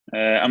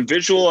 And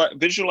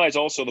visualize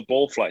also the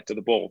ball flight to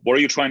the ball. What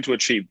are you trying to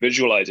achieve?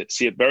 Visualize it.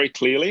 See it very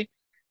clearly.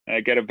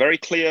 Get a very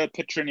clear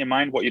picture in your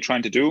mind what you're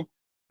trying to do.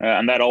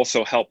 And that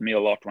also helped me a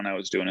lot when I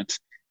was doing it.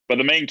 But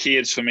the main key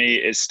is for me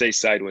is stay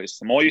sideways.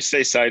 The more you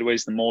stay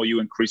sideways, the more you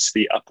increase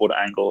the upward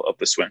angle of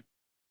the swing.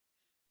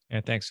 Yeah,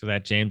 thanks for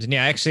that, James. And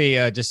yeah, I actually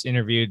just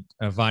interviewed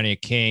Vania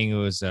King, who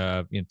was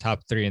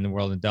top 3 in the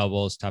world in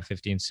doubles, top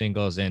 15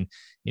 singles. And,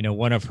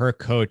 one of her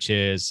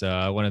coaches,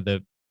 one of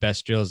the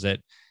best drills that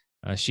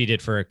she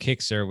did for a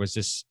kick serve was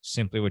just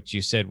simply what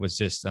you said, was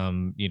just,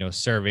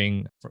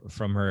 serving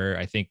from her,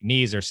 I think,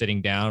 knees or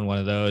sitting down, one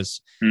of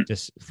those,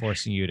 just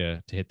forcing you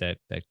to hit that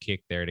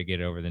kick there to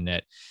get over the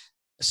net.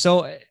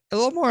 So a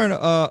little more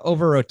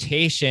over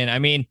rotation. I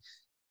mean,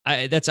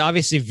 that's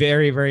obviously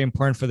very, very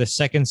important for the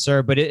second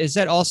serve, but is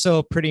that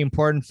also pretty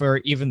important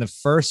for even the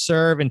first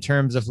serve in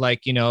terms of a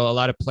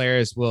lot of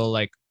players will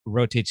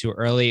rotate too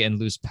early and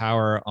lose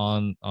power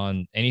on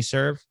any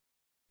serve?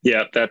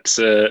 Yeah, that's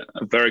a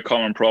very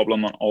common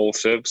problem on all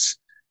serves.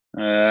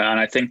 And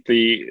I think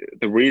the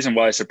reason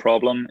why it's a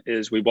problem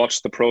is we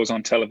watch the pros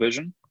on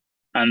television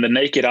and the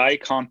naked eye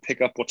can't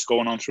pick up what's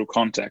going on through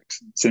contact.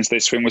 Since they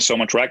swing with so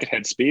much racket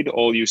head speed,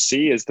 all you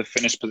see is the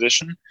finished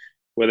position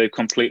where they've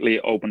completely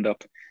opened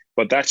up.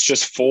 But that's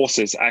just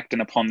forces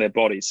acting upon their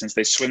body. Since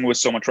they swing with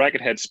so much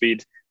racket head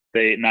speed,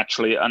 they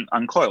naturally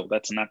uncoil.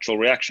 That's a natural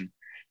reaction.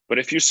 But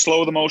if you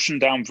slow the motion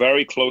down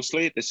very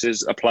closely,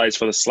 applies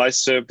for the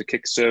slice serve, the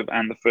kick serve,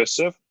 and the first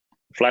serve,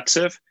 flat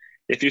serve.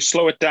 If you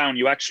slow it down,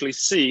 you actually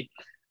see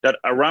that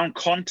around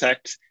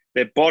contact,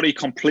 their body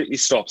completely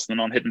stops, the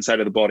non-hitting side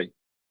of the body.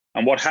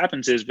 And what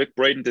happens is Vic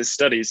Braden did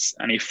studies,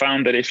 and he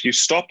found that if you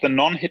stop the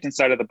non-hitting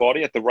side of the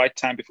body at the right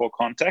time before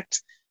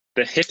contact,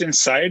 the hitting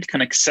side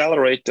can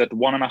accelerate at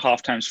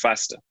 1.5 times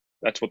faster.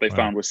 That's what they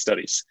found with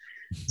studies.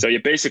 So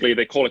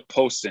they call it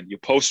posting. You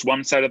post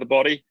one side of the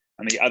body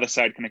and the other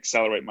side can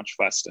accelerate much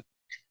faster.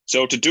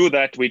 So to do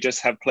that, we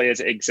just have players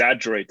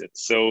exaggerate it.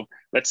 So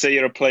let's say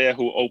you're a player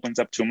who opens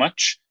up too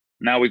much.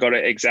 Now we got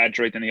to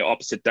exaggerate in the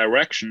opposite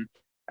direction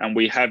and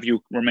we have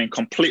you remain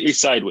completely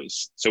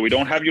sideways. So we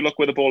don't have you look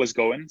where the ball is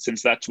going,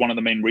 since that's one of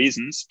the main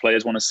reasons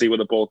players want to see where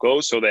the ball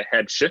goes. So their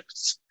head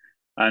shifts.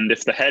 And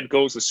if the head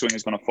goes, the swing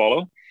is going to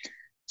follow.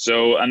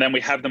 So, and then we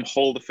have them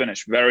hold the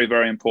finish. Very,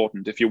 very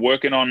important. If you're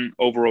working on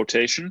over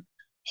rotation,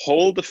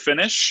 hold the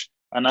finish.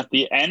 And at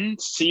the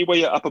end, see where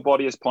your upper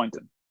body is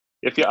pointing.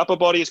 If your upper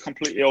body is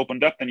completely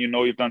opened up, then you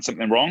know you've done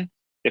something wrong.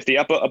 If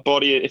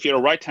you're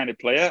a right-handed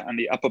player and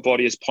the upper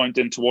body is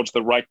pointing towards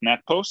the right net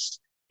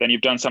post, then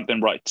you've done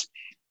something right.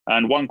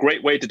 And one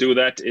great way to do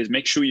that is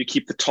make sure you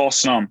keep the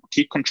tossing arm,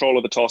 keep control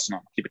of the tossing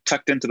arm, keep it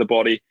tucked into the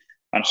body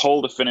and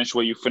hold the finish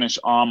where you finish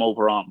arm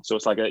over arm. So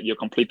it's like you're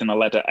completing a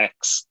letter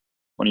X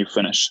when you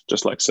finish,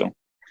 just like so.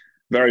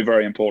 Very,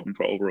 very important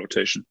for over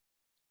rotation.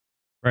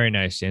 Very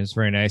nice, James.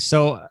 Very nice.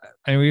 So,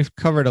 we've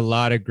covered a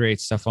lot of great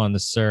stuff on the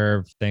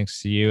serve,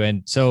 thanks to you.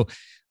 And so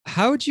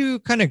how would you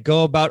kind of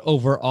go about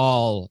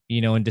overall,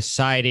 in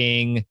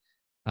deciding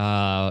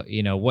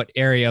what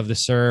area of the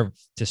serve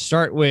to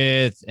start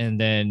with, and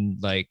then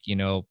like,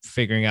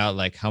 figuring out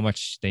like how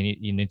much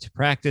you need to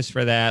practice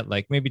for that.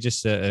 Like maybe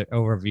just an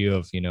overview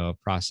of, a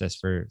process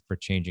for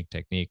changing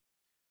technique.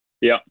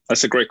 Yeah,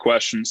 that's a great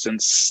question,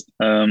 since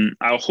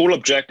our whole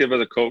objective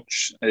as a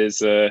coach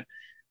is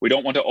we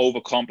don't want to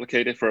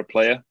overcomplicate it for a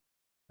player.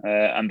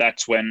 And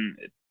that's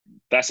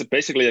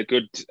basically a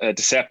good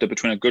deceptor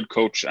between a good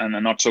coach and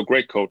a not so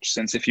great coach.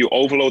 Since if you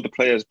overload the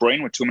player's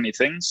brain with too many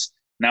things,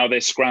 now they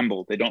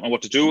scramble, they don't know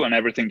what to do, and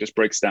everything just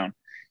breaks down.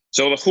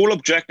 So the whole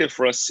objective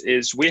for us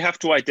is we have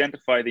to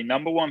identify the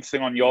number one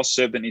thing on your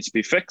serve that needs to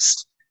be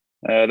fixed,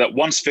 that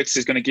once fixed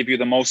is going to give you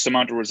the most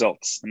amount of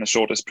results in the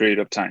shortest period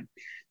of time.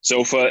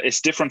 So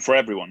it's different for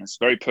everyone. It's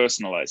very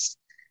personalized.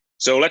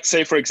 So let's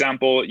say, for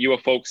example, you are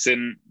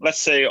focusing,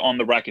 let's say on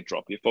the racket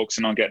drop, you're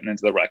focusing on getting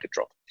into the racket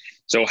drop.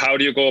 So how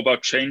do you go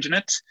about changing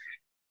it?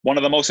 One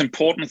of the most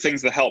important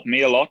things that helped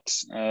me a lot,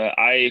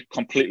 I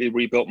completely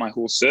rebuilt my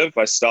whole serve.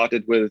 I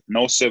started with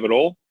no serve at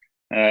all.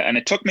 And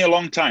it took me a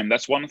long time.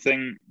 That's one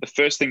thing. The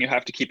first thing you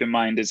have to keep in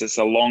mind is it's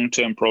a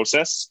long-term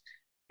process.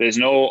 There's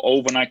no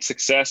overnight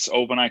success,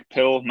 overnight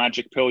pill,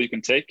 magic pill you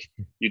can take.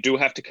 You do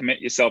have to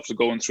commit yourself to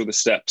going through the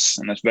steps.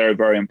 And that's very,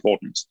 very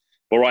important.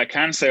 But what I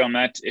can say on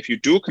that, if you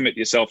do commit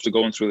yourself to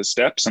going through the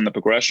steps and the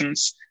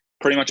progressions,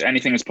 pretty much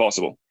anything is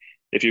possible.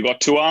 If you've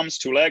got 2 arms,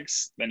 2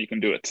 legs, then you can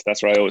do it.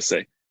 That's what I always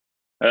say.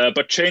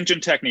 But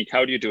changing technique,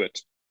 how do you do it?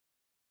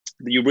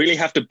 You really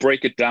have to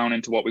break it down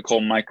into what we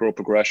call micro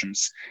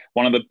progressions.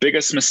 One of the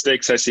biggest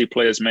mistakes I see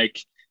players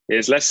make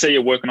is, let's say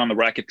you're working on the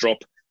racket drop.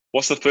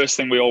 What's the first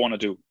thing we all want to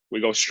do?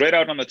 We go straight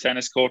out on the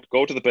tennis court,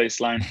 go to the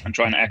baseline and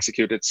try and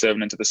execute it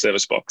serving into the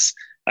service box.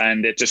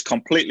 And it just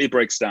completely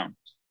breaks down.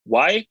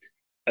 Why?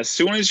 As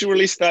soon as you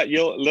release that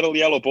little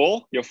yellow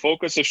ball, your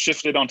focus has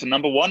shifted onto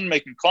number 1,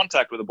 making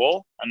contact with the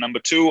ball, and number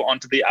 2,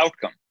 onto the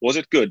outcome. Was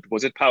it good?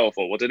 Was it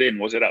powerful? Was it in?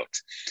 Was it out?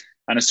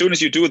 And as soon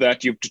as you do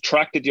that, you've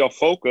detracted your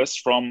focus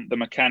from the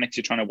mechanics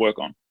you're trying to work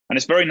on. And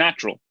it's very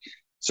natural.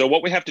 So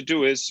what we have to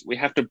do is we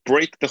have to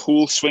break the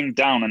whole swing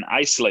down and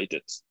isolate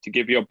it to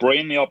give your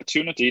brain the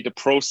opportunity to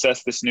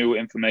process this new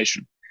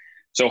information.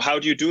 So how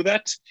do you do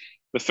that?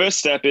 The first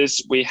step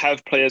is we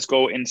have players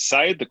go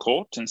inside the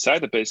court, inside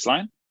the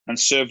baseline, and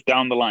serve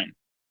down the line.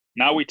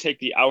 Now we take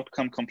the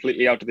outcome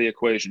completely out of the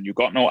equation. You've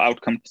got no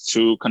outcome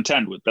to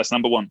contend with. That's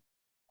number 1.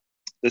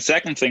 The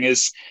second thing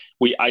is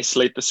we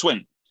isolate the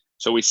swing.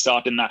 So we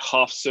start in that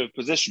half serve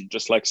position,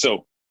 just like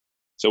so.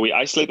 So we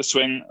isolate the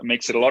swing, it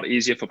makes it a lot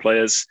easier for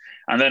players.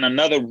 And then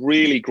another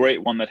really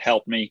great one that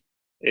helped me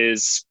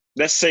is,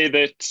 let's say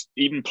that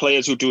even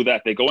players who do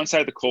that, they go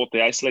inside the court,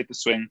 they isolate the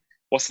swing.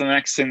 What's the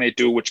next thing they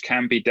do, which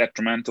can be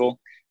detrimental?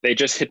 They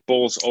just hit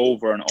balls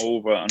over and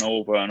over and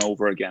over and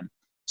over again.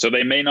 So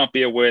they may not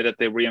be aware that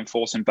they're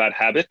reinforcing bad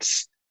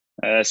habits.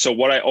 So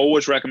what I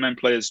always recommend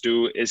players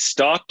do is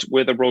start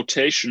with a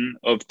rotation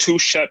of 2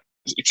 shadow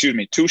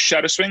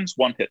swings,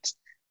 1 hit.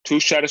 2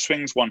 shadow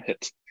swings, 1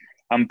 hit.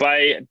 And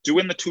by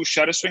doing the 2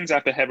 shadow swings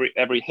after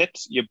every hit,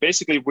 you're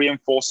basically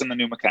reinforcing the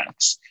new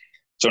mechanics.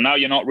 So now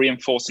you're not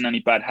reinforcing any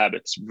bad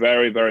habits.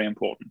 Very, very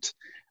important.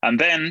 And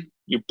then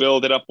you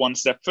build it up 1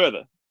 step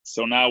further.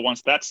 So now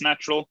once that's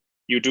natural,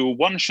 you do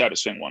 1 shadow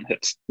swing, 1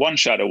 hit, 1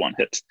 shadow, 1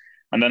 hit.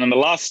 And then in the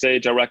last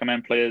stage, I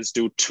recommend players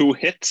do 2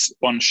 hits,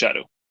 1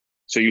 shadow.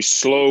 So you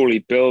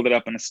slowly build it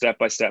up in a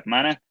step-by-step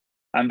manner.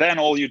 And then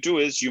all you do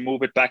is you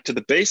move it back to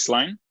the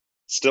baseline,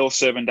 still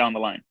serving down the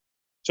line.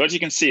 So as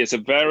you can see, it's a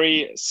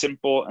very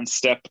simple and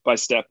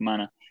step-by-step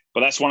manner.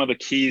 But that's one of the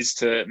keys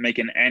to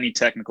making any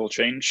technical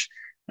change.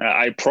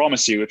 I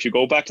promise you, if you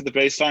go back to the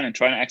baseline and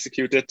try and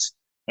execute it,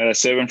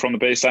 serving from the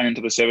baseline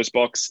into the service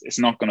box, it's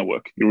not going to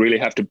work. You really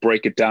have to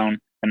break it down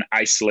and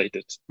isolate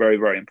it. Very,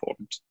 very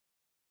important.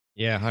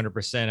 Yeah,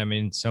 100%. I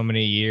mean, so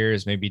many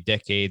years, maybe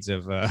decades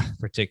of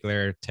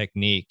particular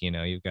technique,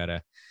 you've got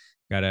to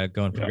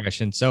go in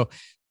progression. So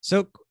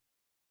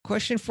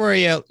question for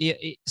you,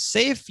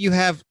 say if you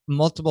have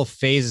multiple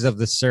phases of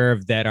the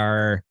serve that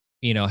are,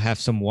 have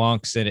some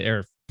wonks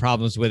or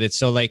problems with it.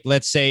 So like,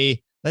 let's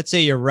say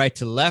your right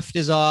to left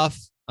is off,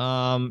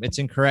 it's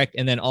incorrect.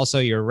 And then also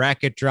your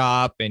racket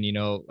drop and,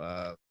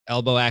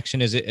 elbow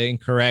action is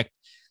incorrect.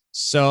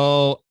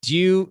 So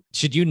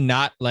should you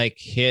not like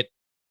hit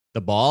the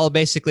ball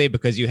basically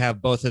because you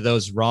have both of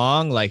those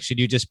wrong? Like, should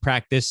you just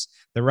practice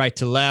the right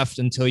to left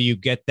until you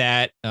get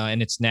that and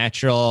it's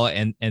natural?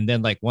 And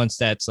then like, once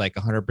that's like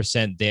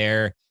 100%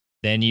 there,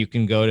 then you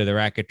can go to the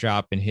racket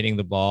drop and hitting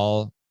the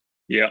ball.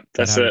 Yeah,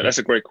 that's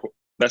a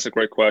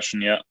great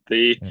question. Yeah.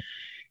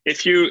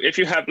 If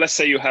you have, let's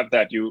say you have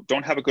that, you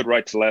don't have a good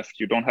right to left,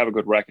 you don't have a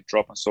good racket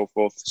drop and so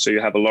forth. So you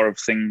have a lot of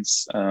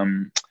things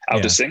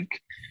out of sync.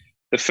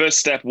 The first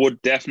step would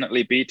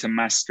definitely be to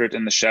master it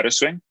in the shadow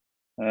swing.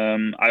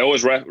 I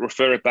always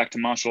refer it back to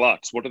martial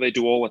arts. What do they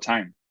do all the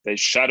time? They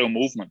shadow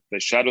movement. They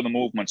shadow the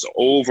movements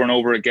over and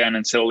over again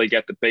until they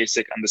get the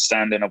basic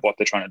understanding of what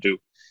they're trying to do.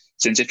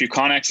 Since if you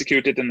can't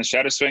execute it in the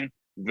shadow swing,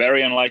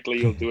 very unlikely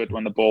you'll do it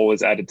when the ball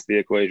is added to the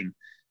equation.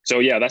 So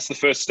yeah, that's the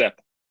first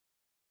step.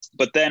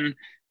 But then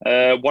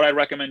What I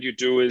recommend you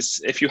do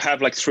is if you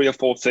have like 3 or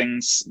 4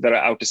 things that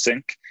are out of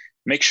sync,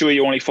 make sure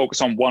you only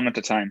focus on one at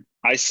a time.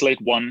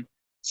 Isolate one,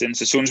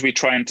 since as soon as we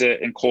try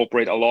to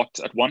incorporate a lot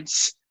at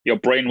once, your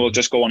brain will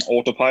just go on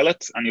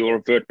autopilot and you'll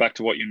revert back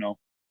to what you know.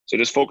 So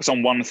just focus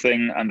on one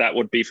thing, and that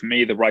would be for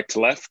me the right to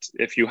left.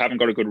 If you haven't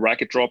got a good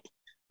racket drop,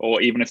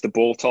 or even if the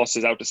ball toss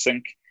is out of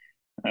sync,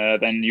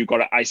 then you've got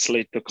to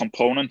isolate the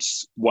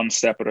components one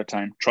step at a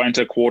time. Trying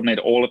to coordinate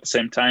all at the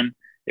same time,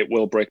 it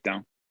will break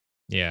down.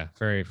 Yeah,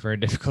 very, very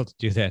difficult to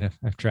do that.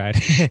 I've tried.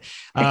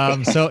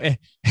 So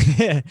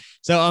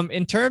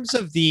in terms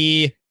of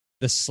the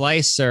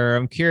slicer,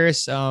 I'm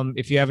curious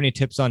if you have any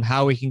tips on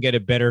how we can get a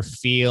better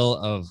feel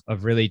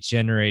of really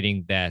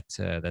generating that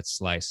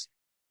slice.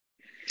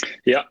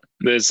 Yeah,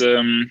 there's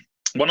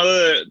one of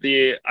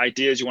the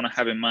ideas you want to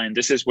have in mind.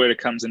 This is where it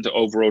comes into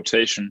over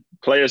rotation.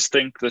 Players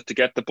think that to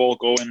get the ball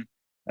going,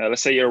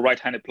 let's say you're a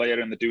right-handed player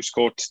in the deuce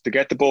court, to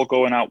get the ball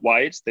going out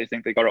wide, they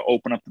think they got to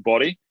open up the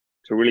body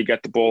to really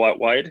get the ball out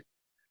wide.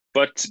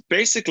 But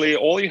basically,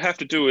 all you have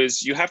to do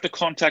is you have to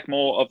contact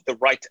more of the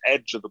right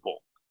edge of the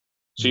ball.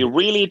 So you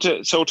really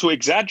to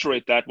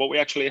exaggerate that, what we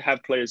actually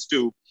have players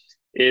do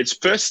is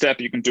first step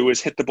you can do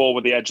is hit the ball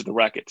with the edge of the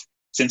racket.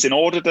 Since in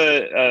order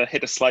to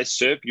hit a slice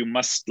serve, you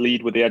must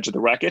lead with the edge of the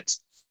racket.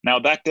 Now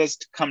that does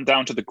come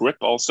down to the grip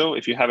also.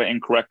 If you have an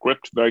incorrect grip,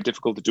 very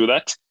difficult to do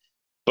that.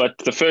 But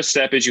the first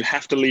step is you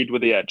have to lead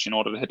with the edge in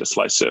order to hit a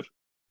slice serve.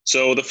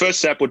 So the first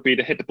step would be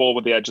to hit the ball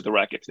with the edge of the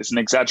racket. It's an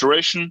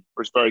exaggeration,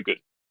 but it's very good.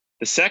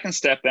 The second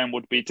step then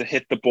would be to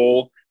hit the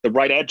ball, the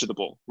right edge of the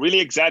ball, really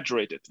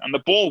exaggerate it. And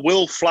the ball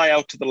will fly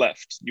out to the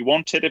left. You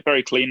won't hit it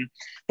very clean,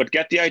 but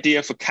get the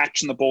idea for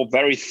catching the ball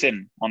very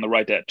thin on the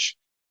right edge.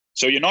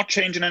 So you're not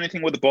changing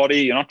anything with the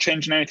body. You're not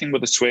changing anything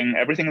with the swing.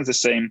 Everything is the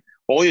same.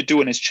 All you're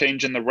doing is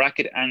changing the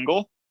racket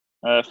angle,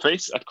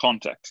 face at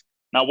contact.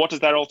 Now, what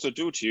does that also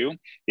do to you?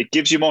 It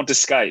gives you more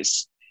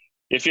disguise.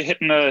 If you're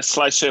hitting a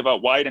slice serve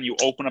out wide and you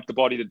open up the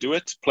body to do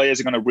it, players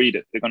are going to read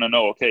it. They're going to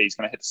know, okay, he's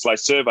going to hit the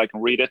slice serve. I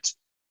can read it.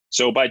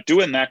 So by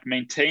doing that,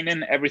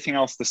 maintaining everything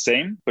else the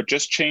same, but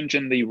just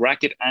changing the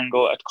racket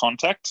angle at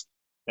contact,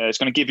 it's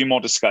going to give you more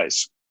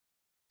disguise.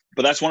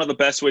 But that's one of the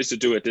best ways to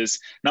do it is,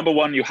 number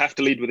one, you have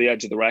to lead with the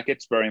edge of the racket.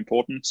 It's very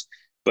important.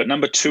 But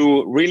number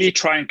two, really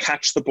try and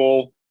catch the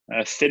ball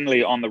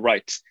thinly on the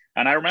right.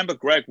 And I remember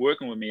Greg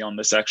working with me on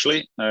this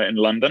actually in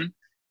London.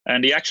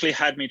 And he actually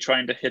had me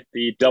trying to hit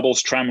the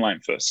doubles tram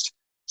line first.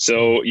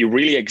 So you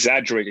really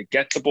exaggerate it,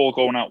 get the ball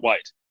going out wide,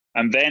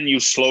 and then you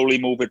slowly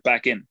move it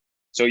back in.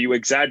 So you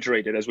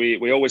exaggerate it, as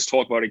we always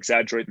talk about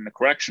exaggerating the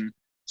correction.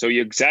 So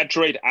you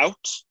exaggerate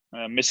out,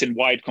 missing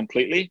wide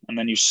completely, and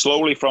then you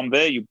slowly from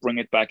there, you bring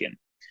it back in.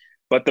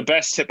 But the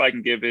best tip I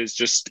can give is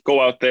just go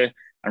out there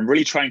and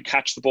really try and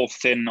catch the ball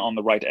thin on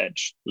the right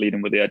edge,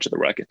 leading with the edge of the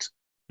racket.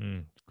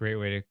 Great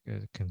way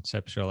to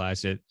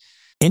conceptualize it.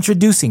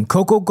 Introducing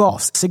Coco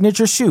Gauff's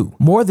signature shoe,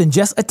 more than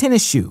just a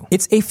tennis shoe.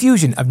 It's a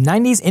fusion of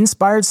 90s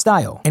inspired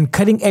style and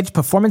cutting-edge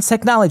performance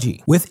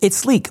technology with its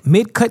sleek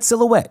mid-cut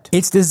silhouette.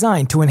 It's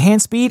designed to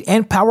enhance speed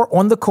and power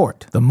on the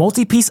court. The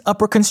multi-piece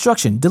upper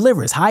construction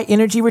delivers high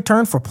energy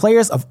return for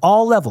players of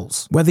all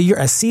levels. Whether you're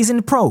a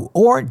seasoned pro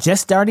or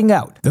just starting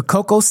out, the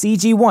Coco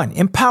CG1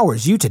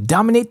 empowers you to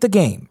dominate the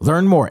game.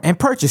 Learn more and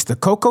purchase the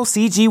Coco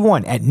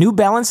CG1 at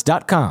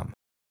newbalance.com.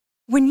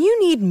 When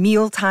you need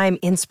mealtime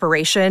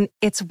inspiration,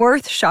 it's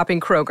worth shopping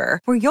Kroger,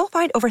 where you'll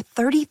find over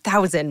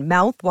 30,000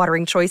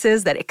 mouth-watering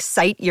choices that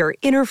excite your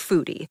inner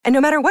foodie. And no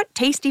matter what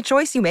tasty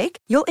choice you make,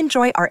 you'll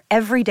enjoy our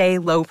everyday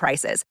low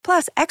prices,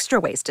 plus extra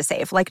ways to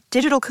save, like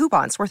digital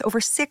coupons worth over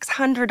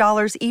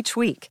 $600 each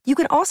week. You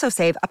can also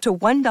save up to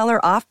 $1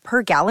 off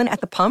per gallon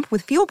at the pump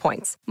with fuel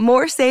points.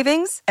 More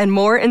savings and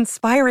more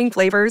inspiring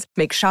flavors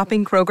make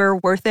shopping Kroger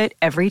worth it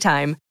every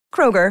time.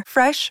 Kroger,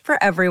 fresh for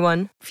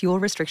everyone. Fuel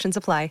restrictions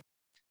apply.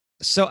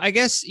 So I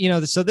guess,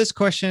 so this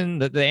question,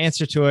 the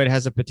answer to it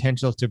has a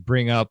potential to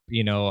bring up,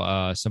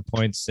 some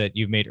points that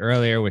you've made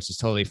earlier, which is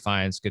totally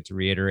fine. It's good to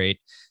reiterate.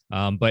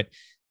 But,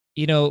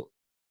 a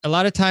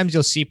lot of times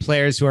you'll see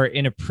players who are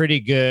in a pretty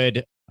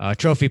good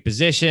trophy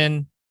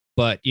position,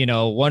 but,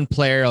 one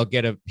player will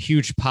get a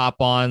huge pop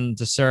on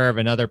to serve.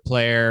 Another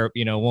player,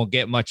 won't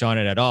get much on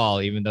it at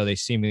all, even though they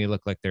seemingly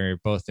look like they're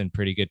both in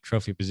pretty good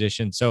trophy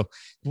position. So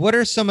what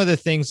are some of the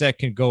things that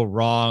can go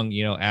wrong,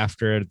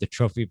 after the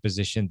trophy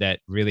position that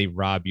really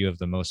rob you of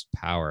the most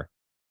power?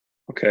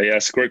 Okay,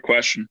 yes, great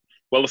question.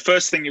 Well, the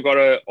first thing you've got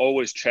to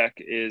always check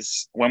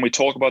is when we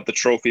talk about the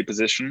trophy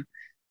position,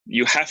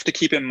 you have to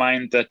keep in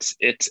mind that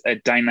it's a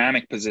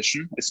dynamic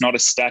position. It's not a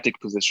static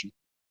position.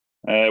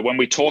 When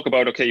we talk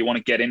about, okay, you want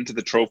to get into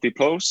the trophy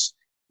pose,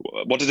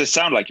 what does it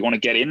sound like? You want to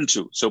get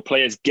into. So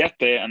players get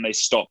there and they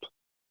stop.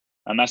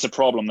 And that's a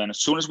problem then. As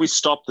soon as we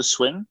stop the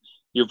swing,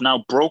 you've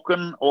now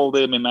broken all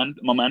the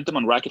momentum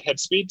and racket head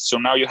speed. So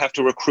now you have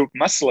to recruit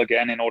muscle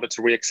again in order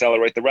to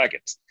reaccelerate the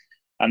racket.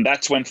 And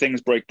that's when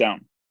things break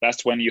down.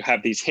 That's when you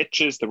have these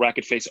hitches, the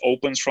racket face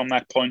opens from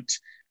that point,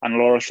 and a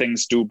lot of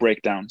things do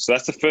break down. So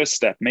that's the first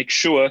step. Make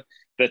sure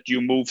that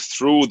you move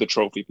through the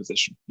trophy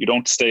position. You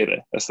don't stay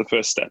there. That's the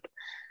first step.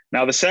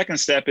 Now, the second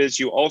step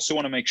is you also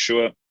want to make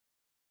sure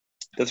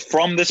that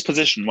from this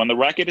position, when the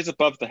racket is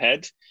above the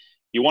head,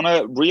 you want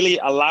to really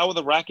allow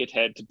the racket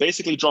head to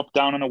basically drop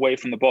down and away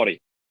from the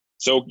body.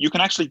 So you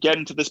can actually get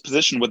into this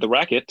position with the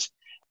racket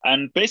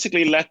and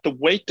basically let the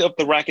weight of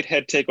the racket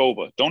head take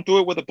over. Don't do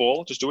it with a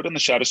ball, just do it in the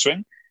shadow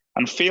swing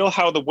and feel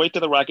how the weight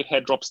of the racket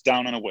head drops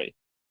down and away.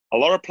 A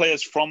lot of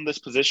players from this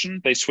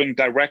position, they swing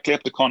directly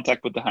up to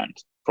contact with the hand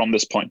from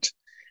this point.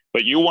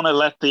 But you want to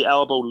let the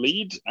elbow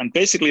lead and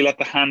basically let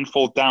the hand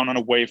fall down and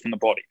away from the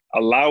body.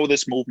 Allow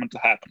this movement to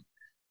happen.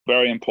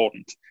 Very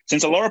important.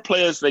 Since a lot of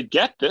players, they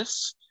get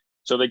this,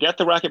 so they get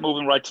the racket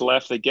moving right to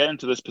left, they get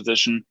into this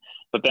position,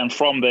 but then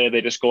from there,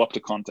 they just go up to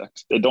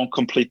contact. They don't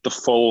complete the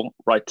full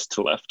right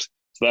to left.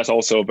 So that's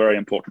also a very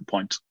important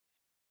point.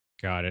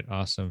 Got it.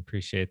 Awesome.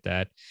 Appreciate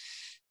that.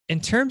 In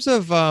terms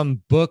of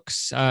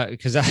books,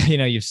 because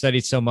you've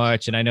studied so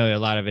much, and I know a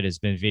lot of it has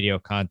been video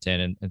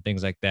content and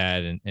things like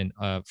that, and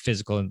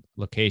physical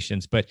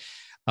locations. But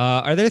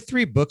are there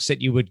 3 books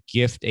that you would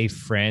gift a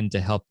friend to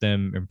help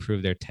them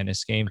improve their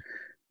tennis game?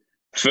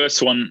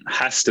 First one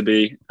has to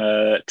be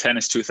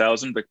Tennis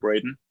 2000, Vic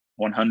Braden,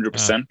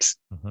 100%.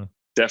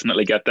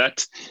 Definitely get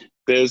that.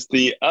 There's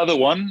the other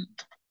one.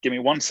 Give me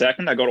 1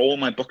 second. I got all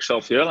my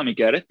bookshelf here. Let me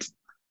get it.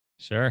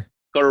 Sure.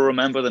 Got to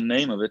remember the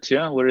name of it.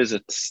 Yeah, where is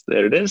it?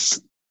 There it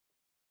is.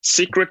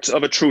 Secret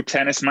of a True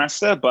Tennis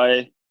Master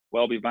by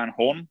Welby Van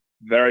Horn.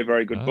 Very,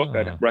 very good book.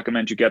 I'd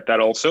recommend you get that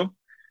also.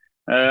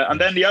 And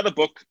then the other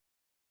book,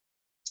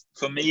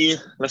 for me,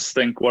 let's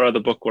think, what other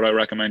book would I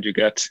recommend you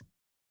get?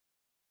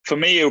 For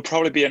me, it would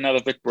probably be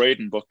another Vic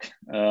Braden book.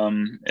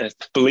 I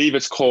believe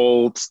it's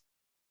called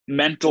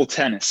Mental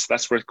Tennis.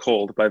 That's what it's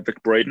called, by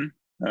Vic Braden.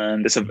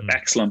 And it's an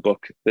excellent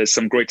book. There's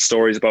some great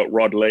stories about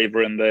Rod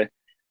Laver in there.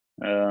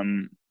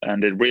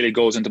 And it really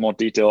goes into more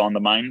detail on the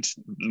mind.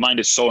 The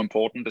mind is so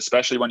important,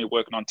 especially when you're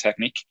working on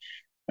technique.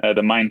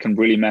 The mind can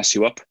really mess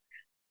you up.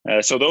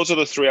 So those are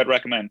the 3 I'd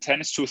recommend.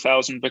 Tennis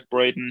 2000, Vic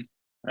Braden,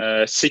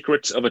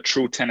 Secret of a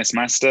True Tennis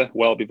Master,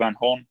 Welby Van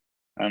Horn,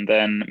 and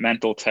then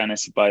Mental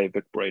Tennis by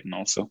Vic Braden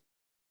also.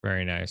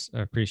 Very nice.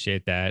 I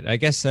appreciate that. I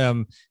guess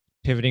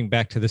pivoting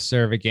back to the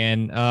serve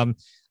again,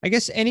 I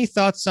guess any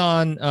thoughts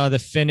on the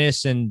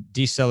finish and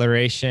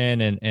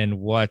deceleration and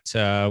what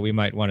we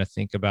might want to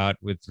think about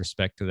with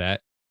respect to that?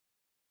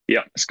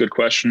 Yeah, it's a good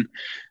question.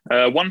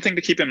 One thing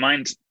to keep in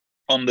mind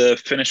on the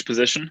finish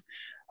position,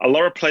 a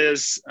lot of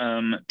players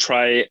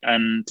try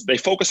and they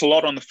focus a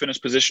lot on the finish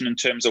position in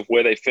terms of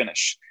where they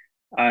finish.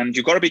 And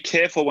you've got to be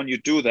careful when you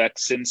do that,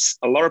 since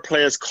a lot of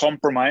players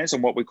compromise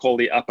on what we call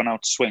the up and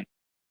out swing.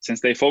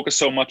 Since they focus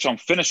so much on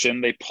finishing,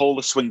 they pull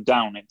the swing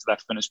down into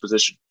that finish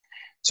position.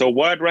 So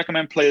what I'd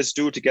recommend players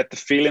do to get the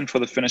feeling for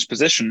the finish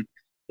position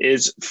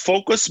is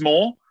focus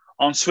more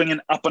on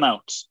swinging up and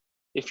out.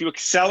 If you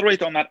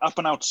accelerate on that up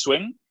and out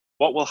swing,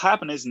 what will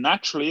happen is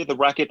naturally the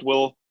racket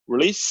will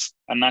release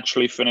and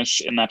naturally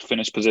finish in that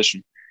finish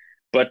position.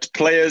 But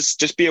players,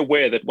 just be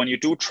aware that when you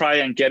do try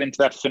and get into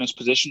that finish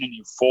position and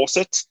you force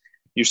it,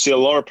 you see a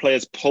lot of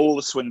players pull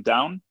the swing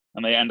down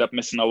and they end up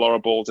missing a lot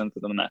of balls into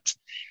the net.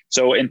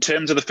 So in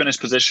terms of the finish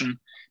position,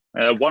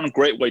 one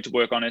great way to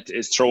work on it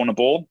is throwing a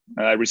ball.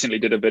 I recently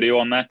did a video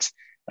on that,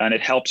 and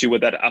it helps you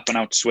with that up and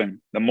out swing.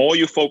 The more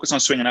you focus on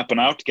swinging up and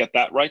out, get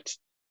that right,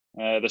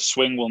 the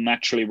swing will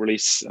naturally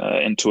release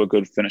into a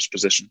good finish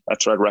position.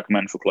 That's what I'd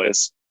recommend for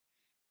players.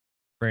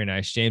 Very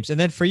nice, James. And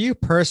then for you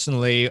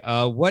personally,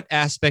 what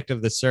aspect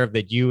of the serve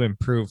that you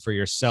improved for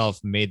yourself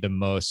made the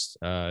most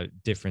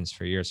difference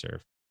for your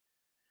serve?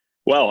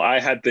 Well, I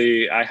had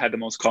the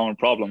most common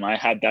problem. I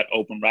had that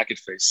open racket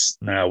face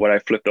where I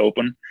flipped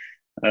open.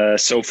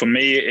 So for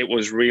me, it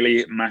was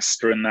really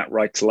mastering that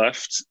right to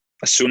left.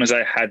 As soon as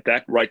I had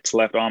that right to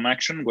left arm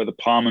action where the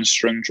palm and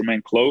strings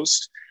remain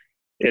closed,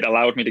 it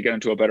allowed me to get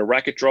into a better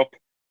racket drop.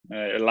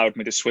 It allowed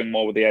me to swing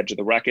more with the edge of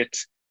the racket.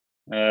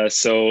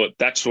 So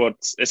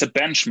it's a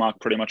benchmark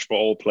pretty much for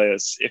all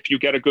players. If you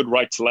get a good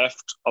right to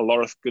left, a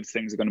lot of good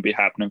things are going to be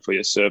happening for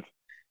your serve.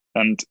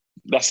 And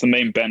that's the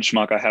main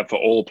benchmark I have for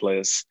all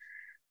players.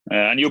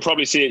 And you'll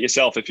probably see it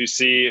yourself. If you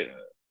see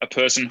a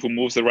person who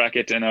moves the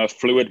racket in a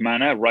fluid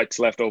manner, right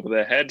to left over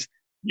their head,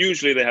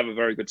 usually they have a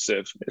very good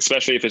serve,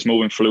 especially if it's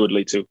moving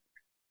fluidly too.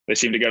 They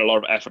seem to get a lot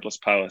of effortless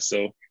power.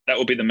 So that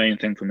would be the main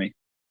thing for me.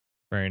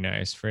 Very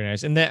nice. Very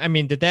nice. And that,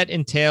 did that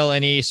entail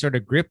any sort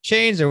of grip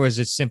change, or was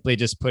it simply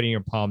just putting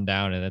your palm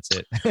down and that's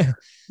it?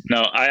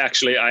 No,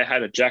 I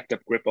had a jacked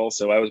up grip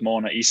also. I was more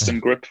on an Eastern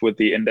grip with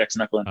the index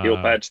knuckle and heel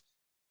pad.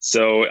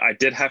 So I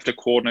did have to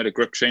coordinate a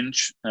grip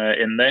change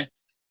in there.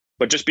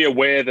 But just be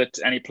aware that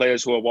any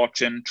players who are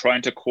watching,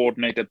 trying to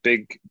coordinate a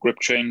big grip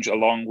change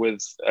along with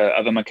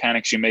other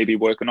mechanics you may be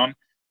working on,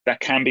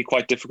 that can be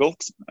quite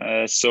difficult.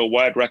 So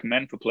what I'd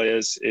recommend for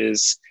players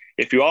is,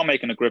 if you are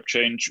making a grip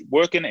change,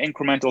 work in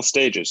incremental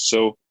stages.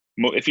 So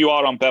if you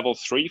are on bevel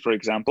 3, for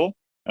example,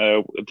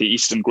 the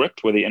Eastern grip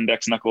where the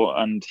index knuckle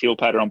and heel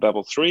pad are on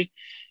bevel 3,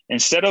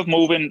 instead of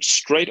moving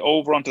straight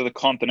over onto the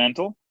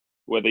continental,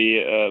 where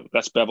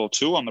that's bevel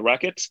 2 on the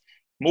racket,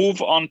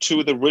 move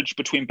onto the ridge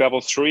between bevel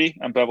 3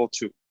 and bevel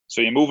 2. So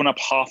you're moving up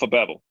half a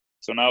bevel.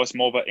 So now it's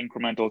more of an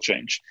incremental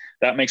change.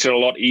 That makes it a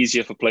lot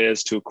easier for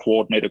players to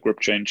coordinate a grip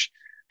change.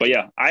 But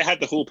yeah, I had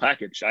the whole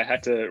package. I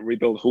had to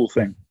rebuild the whole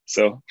thing.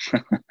 So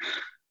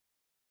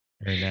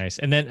very nice.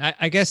 And then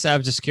I guess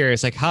I'm just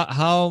curious, like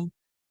how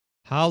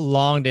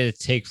long did it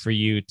take for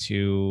you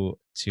to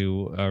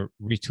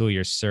retool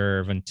your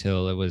serve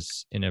until it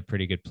was in a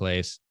pretty good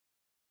place?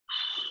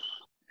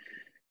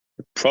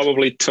 It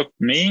probably took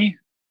me,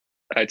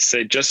 I'd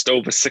say, just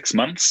over 6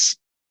 months.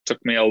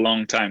 Took me a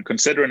long time,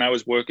 considering I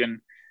was working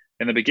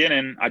in the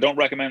beginning. I don't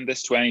recommend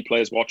this to any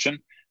players watching.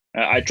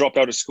 I dropped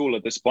out of school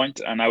at this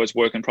point, and I was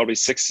working probably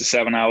 6 to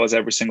 7 hours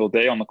every single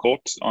day on the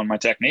court on my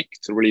technique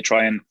to really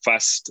try and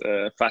fast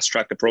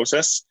track the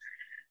process.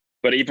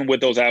 But even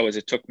with those hours,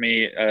 it took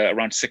me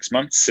around 6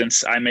 months,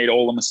 since I made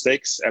all the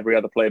mistakes every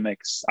other player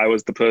makes. I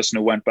was the person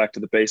who went back to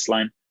the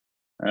baseline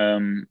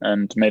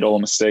and made all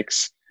the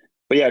mistakes.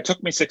 But yeah, it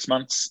took me 6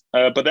 months.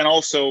 But then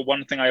also,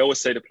 one thing I always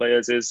say to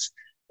players is,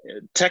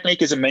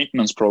 technique is a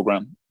maintenance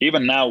program.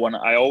 Even now, when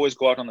I always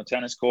go out on the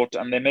tennis court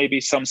and there may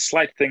be some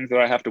slight things that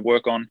I have to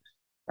work on,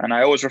 and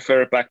I always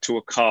refer it back to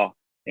a car.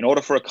 In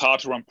order for a car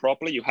to run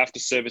properly, you have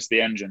to service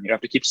the engine. You have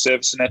to keep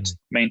servicing it,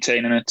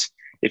 maintaining it.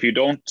 If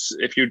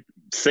you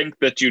think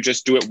that you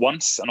just do it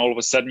once and all of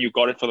a sudden you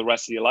got it for the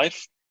rest of your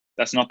life,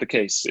 that's not the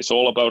case. It's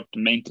all about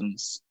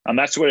maintenance. And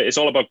that's where it's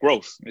all about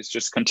growth. It's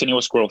just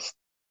continuous growth.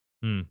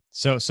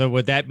 So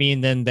would that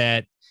mean then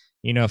that,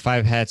 if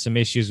I've had some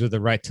issues with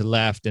the right to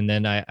left, and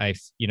then I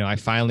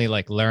finally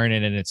like learn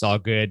it and it's all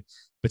good,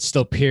 but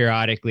still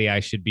periodically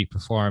I should be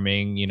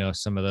performing,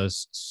 some of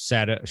those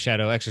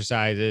shadow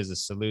exercises, the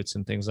salutes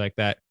and things like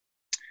that?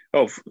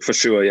 Oh, for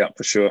sure. Yeah,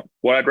 for sure.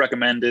 What I'd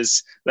recommend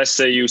is, let's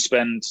say you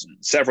spend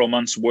several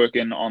months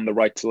working on the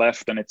right to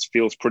left and it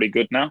feels pretty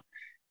good now.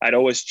 I'd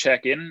always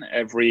check in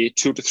every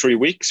 2 to 3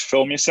 weeks,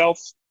 film yourself,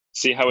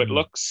 see how it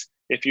looks.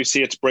 If you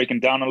see it's breaking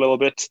down a little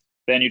bit,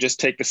 then you just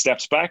take the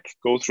steps back,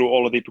 go through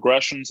all of the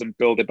progressions and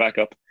build it back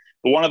up.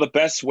 But one of the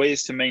best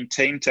ways to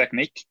maintain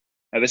technique,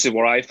 this is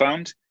what I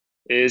found,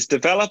 is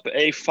develop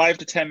a 5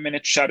 to 10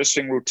 minute shadow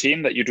swing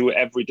routine that you do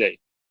every day.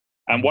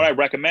 And what I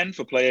recommend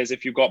for players,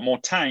 if you've got more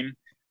time,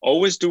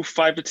 always do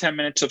 5 to 10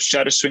 minutes of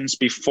shadow swings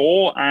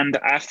before and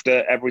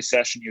after every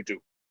session you do.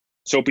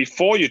 So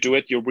before you do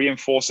it, you're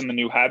reinforcing the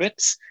new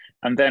habits.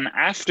 And then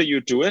after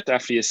you do it,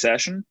 after your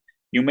session,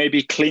 you may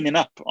be cleaning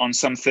up on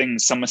some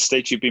things, some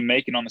mistakes you've been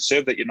making on the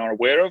serve that you're not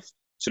aware of.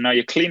 So now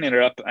you're cleaning it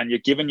up and you're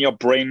giving your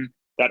brain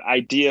that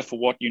idea for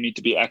what you need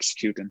to be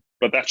executing.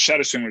 But that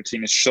shadow swing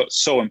routine is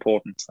so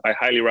important. I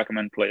highly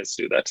recommend players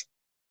do that.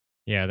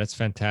 Yeah, that's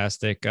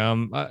fantastic.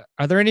 Are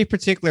there any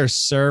particular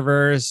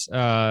servers,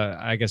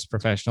 I guess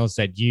professionals,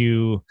 that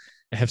you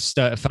have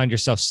found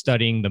yourself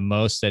studying the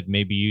most that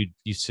maybe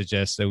you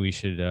suggest that we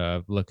should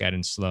look at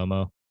in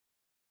slow-mo?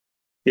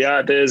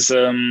 Yeah, there's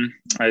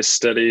I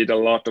studied a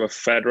lot of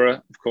Federer,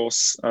 of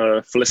course,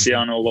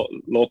 Feliciano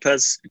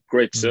Lopez,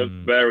 great serve,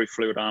 very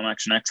fluid arm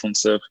action, excellent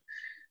serve.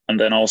 And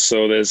then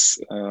also there's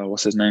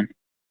what's his name?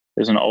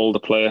 There's an older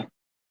player.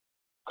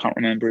 Can't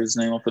remember his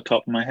name off the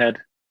top of my head.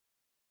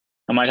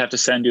 I might have to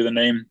send you the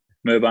name,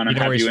 Mirban, and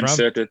have you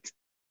insert it.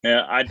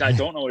 Yeah, I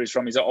don't know where he's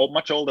from. He's a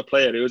much older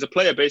player. He was a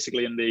player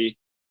basically in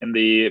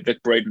the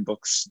Vic Braden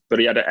books, but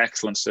he had an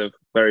excellent serve,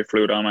 very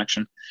fluid arm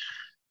action.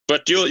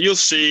 But you'll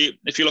see,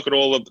 if you look at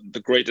all of the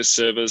greatest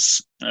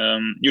servers,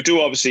 you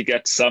do obviously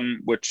get some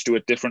which do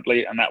it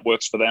differently, and that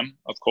works for them,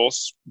 of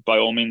course. By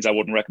all means, I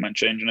wouldn't recommend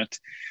changing it.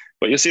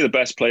 But you'll see the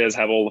best players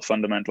have all the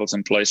fundamentals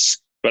in place.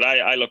 But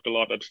I looked a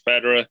lot at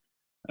Federer,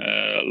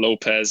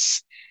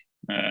 Lopez,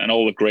 and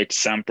all the great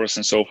Sampras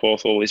and so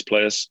forth, all these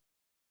players.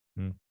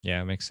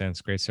 Yeah, makes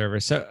sense. Great server.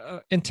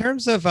 So in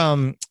terms of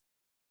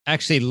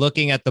actually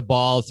looking at the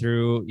ball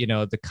through,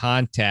 the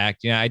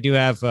contact, I do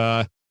have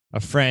a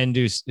friend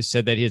who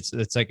said that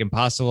it's like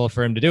impossible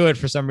for him to do it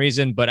for some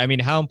reason. But I mean,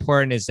 how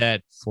important is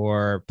that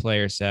for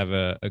players to have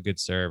a good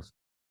serve?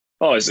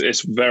 Oh,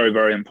 it's very,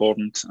 very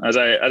important. As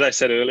I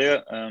said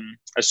earlier,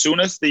 as soon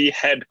as the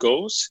head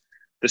goes,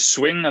 the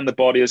swing and the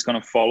body is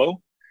going to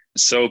follow.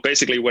 So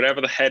basically,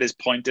 wherever the head is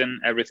pointing,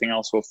 everything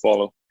else will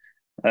follow.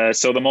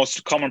 So the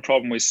most common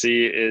problem we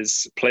see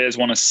is players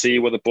want to see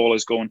where the ball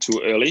is going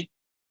too early.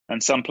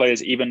 And some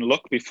players even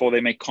look before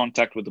they make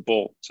contact with the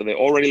ball. So they're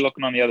already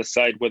looking on the other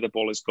side where the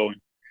ball is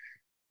going.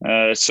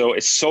 So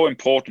it's so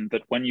important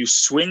that when you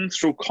swing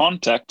through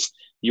contact,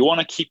 you want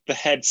to keep the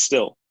head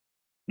still.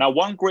 Now,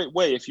 one great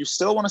way, if you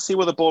still want to see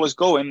where the ball is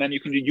going, then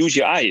you can use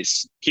your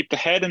eyes. Keep the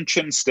head and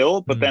chin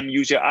still, but then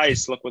use your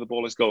eyes to look where the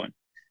ball is going.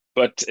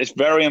 But it's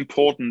very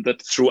important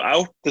that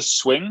throughout the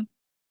swing,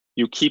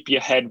 you keep your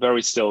head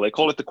very still. They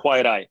call it the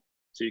quiet eye.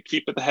 So you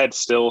keep the head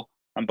still.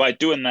 And by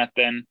doing that,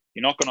 then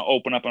you're not going to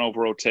open up and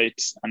over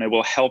rotate, and it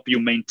will help you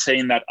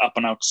maintain that up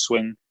and out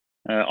swing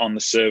on the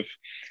serve.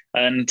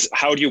 And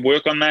how do you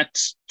work on that?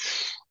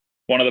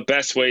 One of the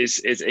best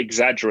ways is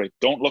exaggerate.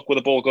 Don't look where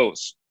the ball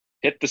goes.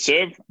 Hit the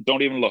serve,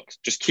 don't even look.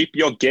 Just keep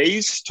your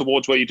gaze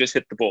towards where you just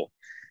hit the ball.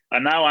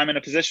 And now I'm in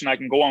a position I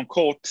can go on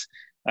court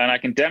and I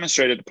can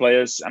demonstrate it to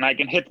players, and I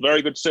can hit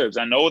very good serves.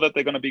 I know that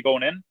they're going to be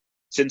going in,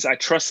 since I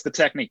trust the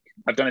technique.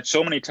 I've done it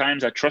so many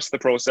times. I trust the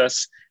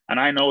process. And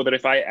I know that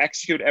if I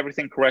execute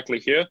everything correctly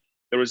here,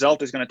 the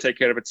result is going to take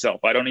care of itself.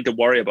 I don't need to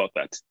worry about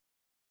that.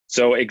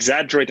 So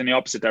exaggerate in the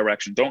opposite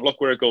direction. Don't look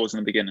where it goes in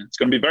the beginning. It's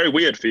going to be very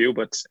weird for you,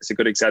 but it's a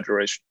good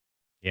exaggeration.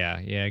 Yeah.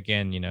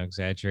 Again,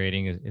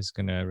 exaggerating is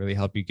going to really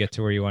help you get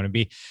to where you want to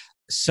be.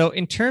 So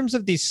in terms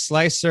of the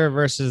slice serve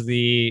versus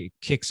the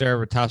kick serve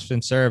or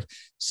topspin serve,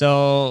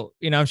 so,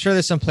 I'm sure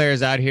there's some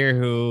players out here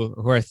who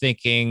are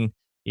thinking,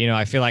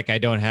 I feel like I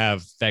don't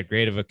have that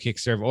great of a kick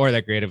serve or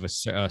that great of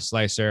a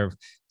slice serve.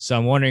 So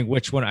I'm wondering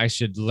which one I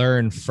should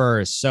learn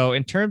first. So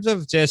in terms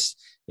of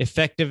just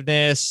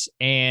effectiveness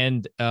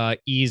and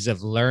ease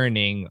of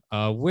learning,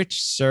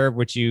 which serve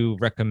would you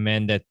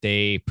recommend that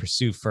they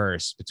pursue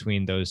first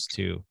between those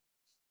two?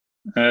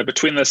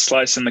 Between the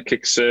slice and the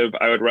kick serve,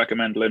 I would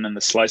recommend learning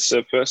the slice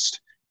serve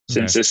first,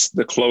 since it's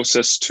the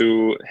closest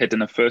to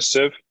hitting a first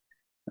serve.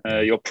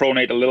 You'll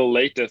pronate a little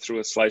later through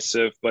a slice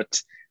serve,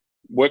 but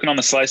working on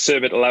the slice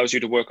serve, it allows you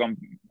to work on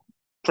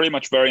pretty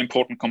much very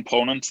important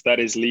components, that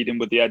is leading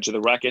with the edge of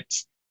the racket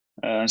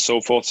and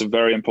so forth. It's a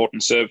very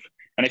important serve.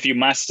 And if you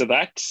master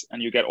that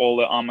and you get all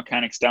the arm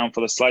mechanics down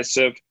for the slice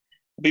serve,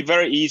 it'll be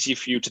very easy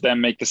for you to then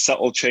make the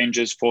subtle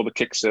changes for the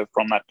kick serve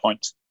from that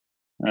point.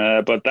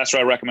 But that's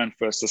what I recommend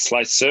first, the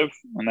slice serve.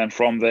 And then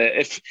from there,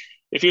 if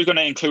you're going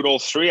to include all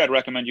three, I'd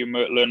recommend you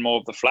learn more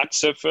of the flat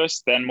serve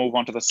first, then move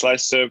on to the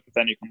slice serve.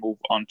 Then you can move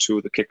on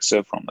to the kick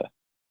serve from there.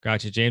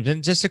 Gotcha, James.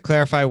 And just to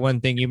clarify one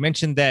thing, you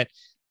mentioned that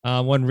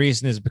one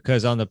reason is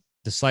because on the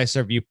slice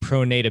serve, you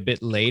pronate a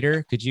bit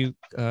later. Could you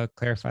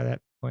clarify that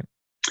point?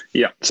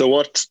 Yeah. So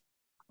what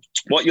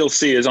you'll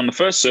see is on the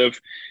first serve,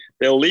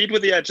 they'll lead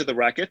with the edge of the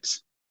racket.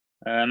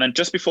 And then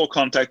just before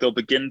contact, they'll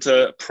begin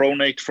to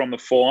pronate from the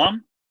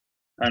forearm,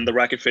 and the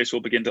racket face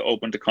will begin to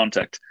open to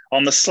contact.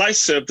 On the slice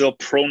serve, they'll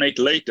pronate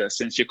later,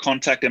 since you're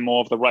contacting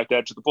more of the right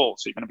edge of the ball.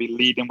 So you're going to be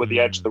leading with the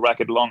edge of the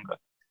racket longer.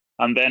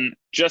 And then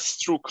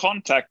just through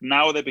contact,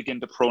 now they begin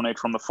to pronate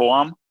from the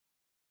forearm,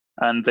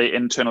 and they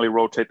internally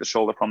rotate the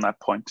shoulder from that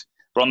point.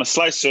 But on the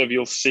slice serve,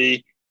 you'll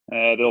see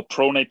they'll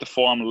pronate the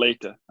forearm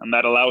later, and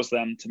that allows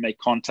them to make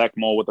contact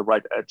more with the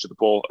right edge of the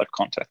ball at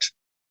contact.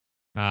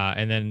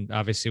 And then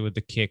obviously with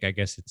the kick, I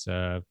guess it's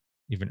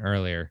even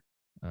earlier.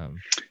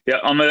 Yeah,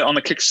 on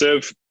the kick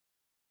serve,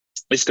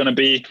 it's going to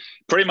be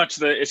pretty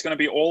much it's going to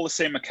be all the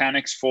same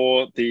mechanics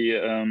for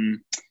the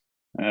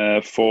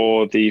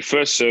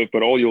first serve,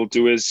 but all you'll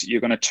do is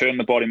you're going to turn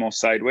the body more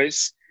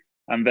sideways,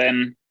 and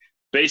then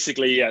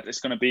basically, it's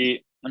going to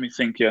be. Let me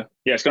think here.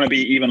 Yeah, it's going to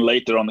be even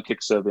later on the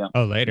kick serve. Yeah.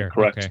 Oh, later.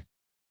 Correct. Okay.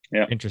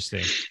 Yeah.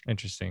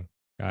 Interesting.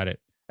 Got it.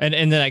 And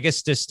then I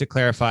guess just to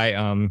clarify,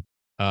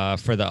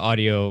 for the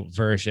audio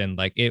version,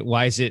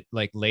 why is it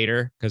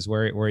later? Because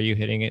where are you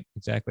hitting it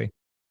exactly?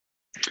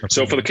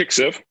 So for the kick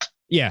serve.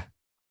 Yeah.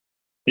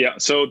 Yeah.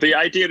 So the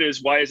idea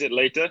is, why is it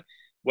later?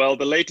 Well,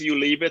 the later you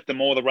leave it, the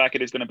more the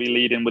racket is going to be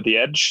leading with the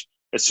edge.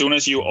 As soon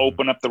as you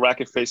open up the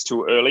racket face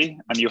too early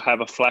and you have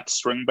a flat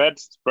string bed,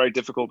 it's very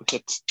difficult to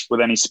hit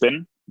with any spin.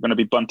 You're going to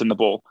be bunting the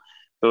ball.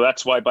 So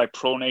that's why by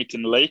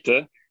pronating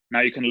later,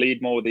 now you can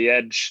lead more with the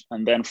edge.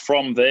 And then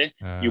from there,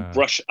 you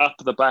brush up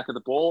the back of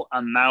the ball,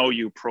 and now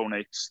you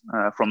pronate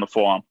from the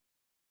forearm.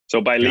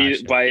 So by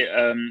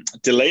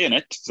delaying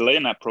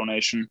that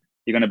pronation,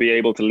 you're going to be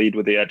able to lead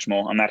with the edge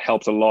more. And that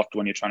helps a lot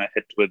when you're trying to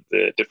hit with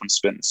the different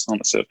spins on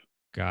the serve.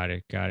 Got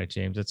it,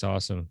 James. That's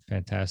awesome.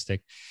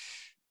 Fantastic.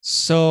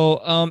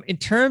 So in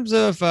terms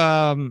of,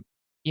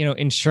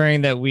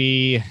 ensuring that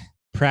we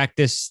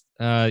practice,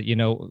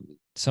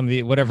 some of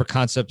the whatever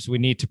concepts we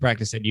need to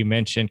practice that you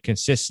mentioned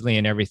consistently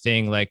and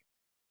everything,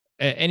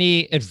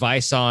 any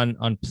advice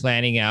on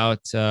planning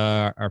out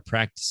our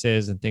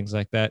practices and things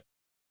like that?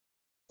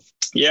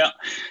 Yeah,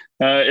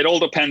 it all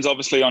depends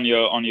obviously on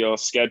your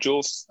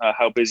schedules,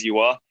 how busy you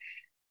are.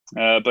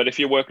 But if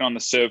you're working on the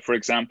serve, for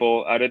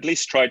example, I'd at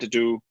least try to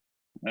do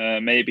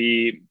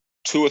maybe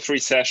 2 or 3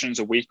 sessions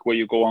a week where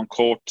you go on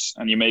court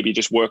and you maybe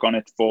just work on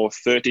it for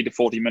 30 to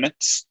 40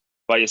 minutes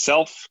by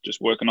yourself, just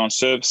working on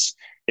serves.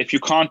 If you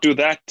can't do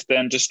that,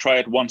 then just try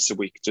it once a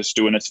week, just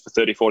doing it for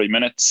 30, 40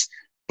 minutes.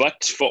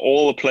 But for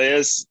all the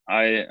players,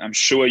 I'm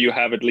sure you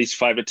have at least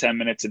 5 to 10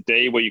 minutes a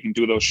day where you can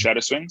do those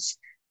shadow swings.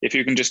 If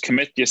you can just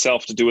commit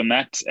yourself to doing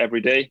that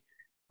every day,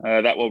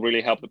 that will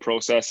really help the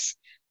process.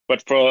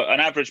 But for an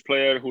average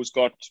player who's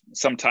got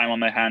some time on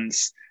their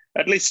hands,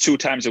 at least 2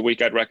 times a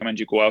week, I'd recommend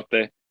you go out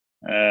there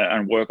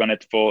and work on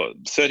it for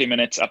 30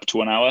 minutes up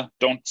to an hour.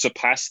 Don't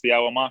surpass the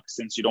hour mark,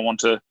 since you don't want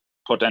to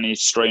put any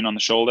strain on the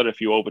shoulder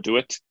if you overdo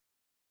it.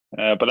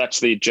 But that's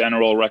the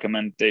general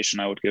recommendation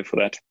I would give for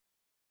that.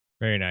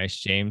 Very nice,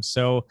 James.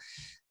 So,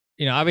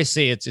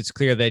 obviously it's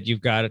clear that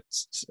you've got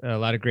a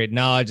lot of great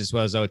knowledge, as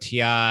well as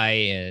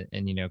OTI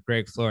and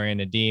Greg, Florian,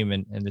 Nadim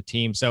and the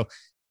team. So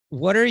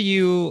what are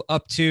you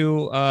up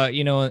to,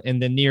 in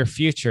the near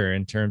future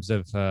in terms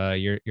of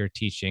your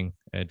teaching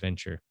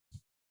adventure?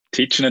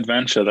 Teaching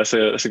adventure. That's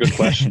a good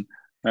question.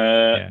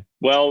 Yeah.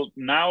 Well,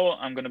 now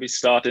I'm going to be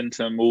starting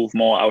to move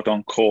more out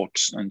on court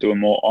and doing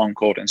more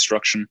on-court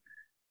instruction.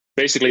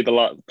 basically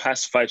the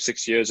past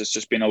 5-6 years, it's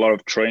just been a lot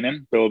of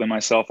training, building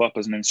myself up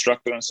as an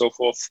instructor and so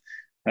forth.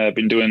 I've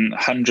been doing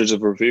hundreds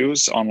of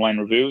reviews, online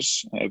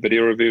reviews,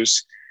 video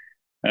reviews.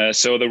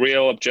 So the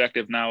real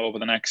objective now over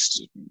the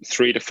next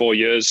 3 to 4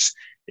 years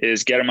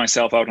is getting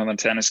myself out on the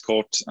tennis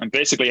court and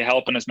basically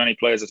helping as many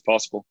players as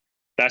possible.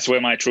 That's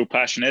where my true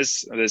passion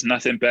is. There's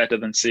nothing better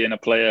than seeing a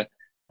player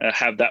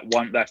have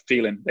that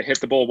feeling. They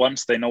hit the ball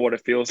once, they know what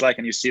it feels like,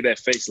 and you see their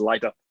face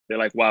light up. They're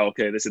like, wow,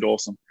 okay, this is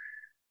awesome.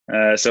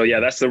 So yeah,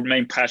 that's the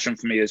main passion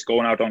for me, is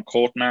going out on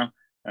court now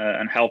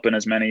and helping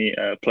as many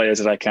players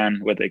as I can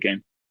with their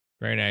game.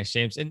 Very nice,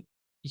 James. And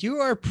you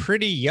are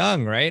pretty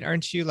young, right?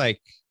 Aren't you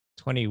like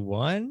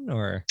 21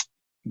 or?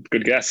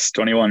 Good guess.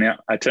 21. Yeah.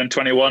 I turned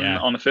 21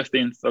 on the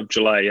 15th of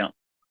July. Yeah.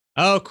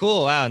 Oh,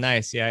 cool. Wow.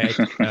 Nice. Yeah.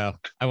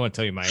 I won't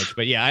tell you my age,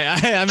 but yeah,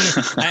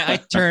 I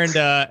turned,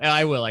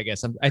 I will, I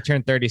guess I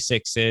turned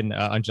 36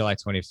 on July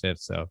 25th.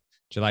 So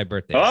July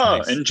birthday. Oh,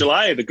 nice. In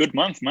July, the good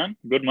month, man.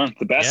 Good month.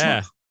 The best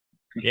month.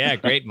 Yeah.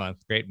 Great month.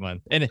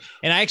 And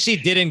I actually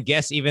didn't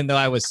guess, even though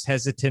I was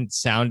hesitant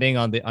sounding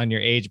on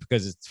your age,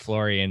 because it's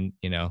Florian,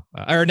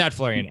 or not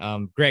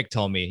Florian. Greg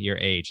told me your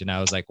age and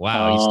I was like,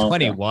 wow, he's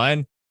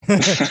 21.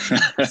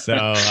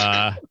 So,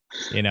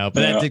 but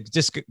that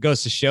just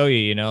goes to show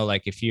you,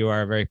 like if you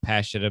are very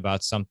passionate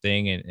about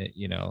something and,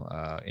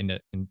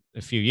 in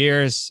a few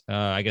years,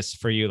 I guess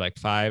for you, like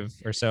 5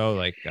 or so,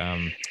 like,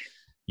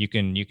 you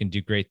can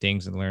do great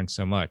things and learn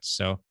so much.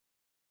 So,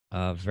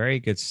 very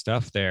good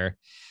stuff there.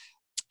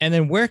 And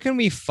then where can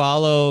we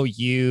follow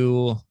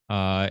you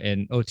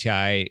in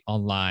OTI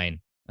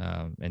online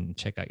and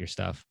check out your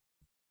stuff?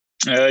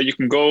 You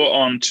can go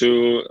on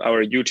to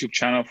our YouTube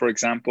channel, for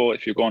example.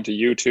 If you go onto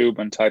YouTube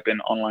and type in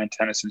online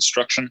tennis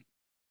instruction,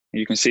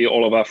 you can see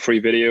all of our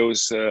free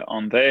videos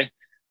on there.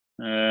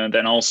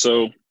 Then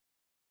also,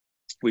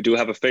 we do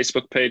have a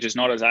Facebook page. It's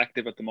not as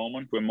active at the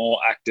moment. We're more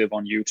active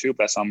on YouTube.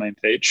 That's our main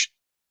page.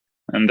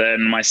 And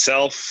then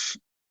myself,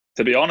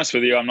 to be honest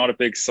with you, I'm not a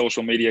big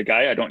social media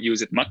guy. I don't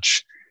use it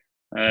much.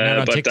 Not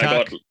on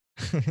TikTok?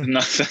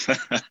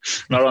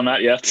 Not on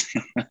that yet.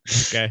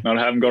 Okay. I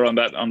haven't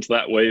got onto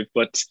that wave,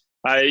 but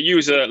I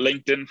use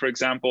LinkedIn, for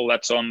example.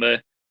 That's on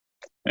there.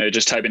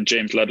 Just type in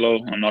James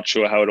Ludlow. I'm not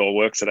sure how it all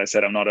works. As I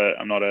said, I'm not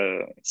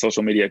a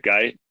social media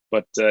guy,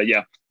 but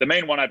the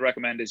main one I'd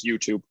recommend is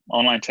YouTube.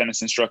 Online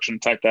tennis instruction.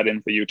 Type that in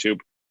for YouTube,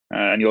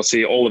 and you'll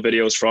see all the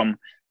videos from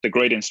the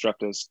great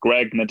instructors.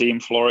 Greg,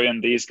 Nadim,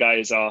 Florian. These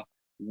guys are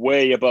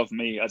way above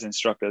me as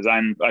instructors.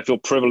 I feel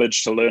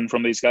privileged to learn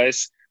from these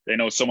guys. They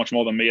know so much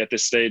more than me at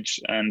this stage,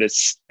 and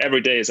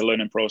every day is a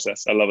learning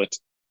process. I love it.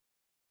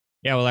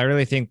 Yeah, well, I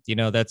really think,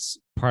 that's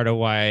part of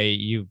why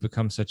you've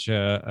become such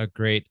a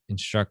great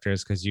instructor,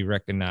 is because you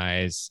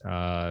recognize,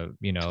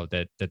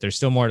 that there's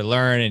still more to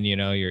learn, and,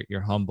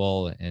 you're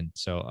humble. And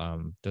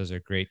so those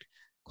are great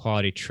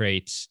quality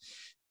traits.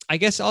 I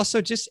guess also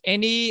just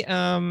any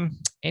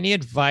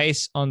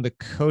advice on the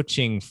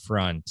coaching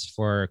front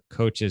for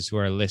coaches who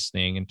are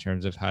listening in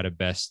terms of how to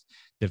best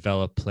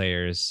develop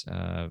players,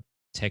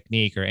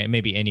 technique, or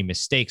maybe any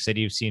mistakes that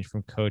you've seen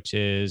from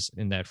coaches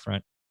in that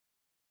front?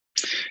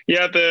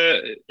 Yeah,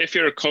 if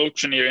you're a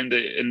coach and you're in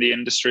the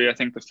industry, I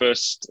think the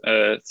first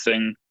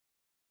thing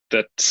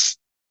that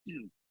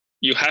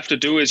you have to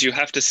do is you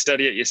have to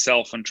study it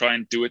yourself and try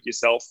and do it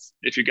yourself.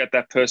 If you get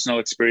that personal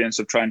experience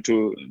of trying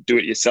to do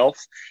it yourself,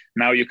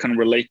 now you can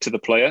relate to the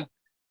player.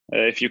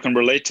 If you can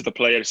relate to the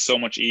player, it's so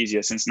much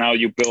easier, since now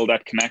you build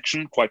that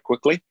connection quite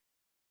quickly.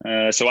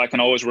 So I can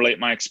always relate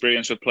my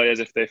experience with players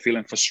if they're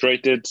feeling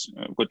frustrated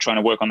with trying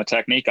to work on the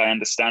technique. I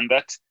understand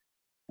that.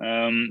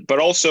 But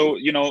also,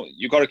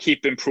 you got to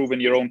keep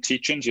improving your own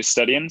teachings, your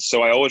studying.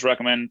 So I always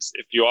recommend,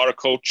 if you are a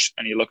coach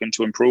and you're looking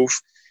to improve,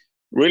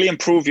 really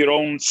improve your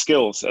own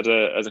skills as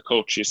a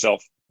coach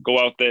yourself. Go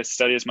out there,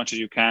 study as much as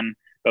you can,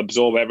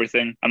 absorb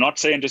everything. I'm not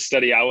saying just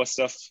study our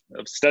stuff,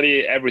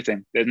 study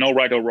everything. There's no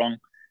right or wrong.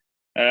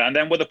 And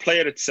then with the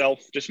player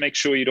itself, just make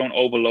sure you don't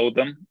overload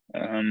them.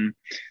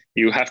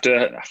 You have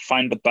to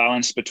find the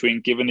balance between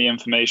giving the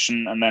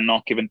information and then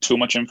not giving too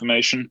much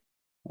information.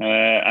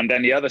 And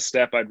then the other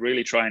step I'd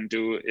really try and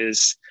do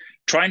is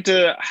trying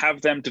to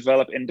have them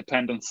develop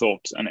independent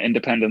thought and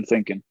independent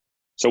thinking.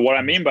 So what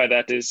I mean by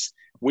that is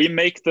we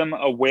make them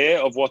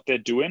aware of what they're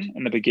doing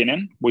in the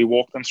beginning. We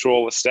walk them through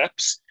all the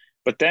steps,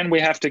 but then we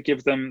have to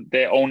give them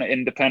their own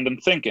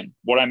independent thinking.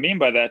 What I mean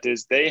by that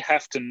is they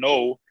have to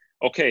know,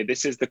 okay,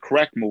 this is the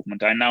correct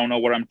movement. I now know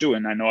what I'm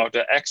doing. I know how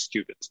to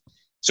execute it.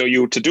 So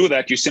to do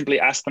that, you simply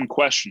ask them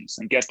questions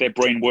and get their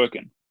brain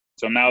working.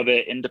 So now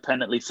they're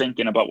independently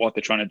thinking about what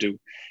they're trying to do.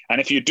 And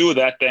if you do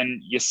that,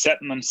 then you're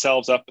setting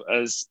themselves up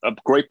as a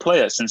great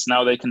player, since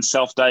now they can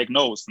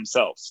self-diagnose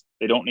themselves.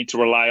 They don't need to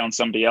rely on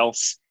somebody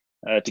else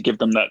to give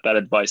them that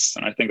advice.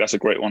 And I think that's a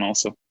great one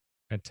also.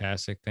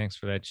 Fantastic. Thanks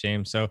for that,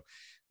 James. So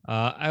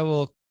I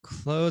will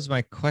close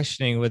my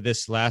questioning with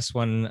this last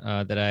one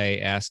that I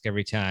ask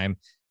every time.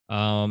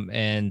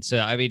 And so,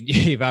 I mean,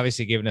 you've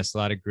obviously given us a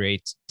lot of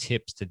great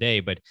tips today,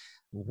 but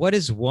what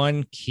is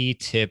one key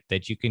tip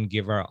that you can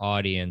give our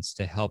audience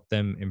to help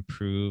them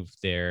improve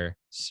their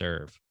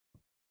serve?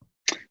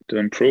 To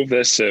improve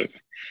their serve.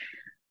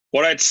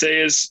 What I'd say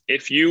is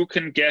if you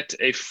can get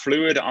a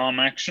fluid arm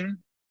action,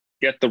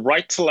 get the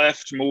right to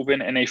left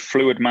moving in a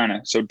fluid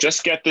manner. So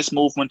just get this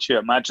movement here.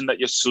 Imagine that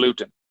you're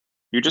saluting.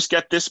 You just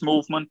get this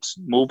movement,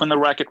 moving the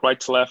racket right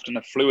to left in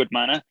a fluid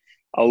manner.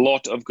 A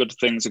lot of good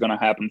things are going to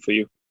happen for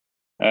you.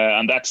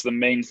 And that's the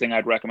main thing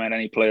I'd recommend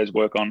any players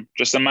work on.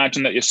 Just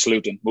imagine that you're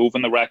saluting,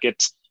 moving the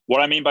racket.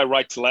 What I mean by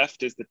right to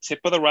left is the tip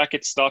of the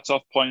racket starts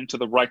off pointing to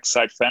the right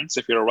side fence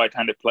if you're a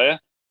right-handed player.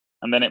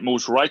 And then it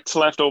moves right to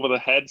left over the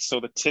head. So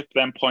the tip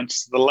then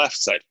points to the left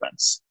side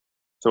fence.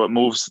 So it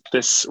moves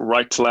this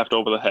right to left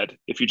over the head.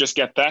 If you just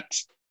get that,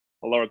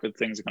 a lot of good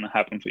things are going to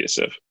happen for your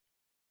serve.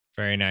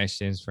 Very nice,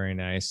 James. Very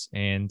nice.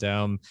 And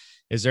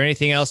is there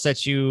anything else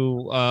that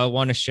you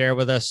want to share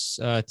with us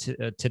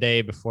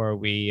today before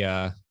we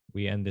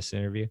end this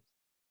interview?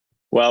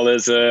 Well,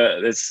 there's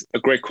a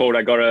great quote.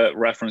 I got to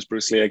reference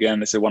Bruce Lee again.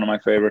 This is one of my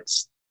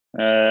favorites.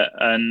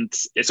 And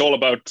it's all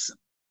about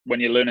when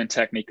you're learning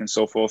technique and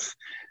so forth.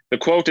 The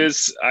quote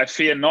is, "I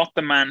fear not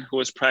the man who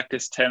has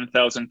practiced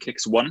 10,000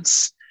 kicks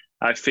once.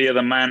 I fear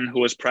the man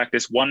who has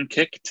practiced one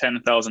kick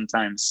 10,000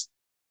 times."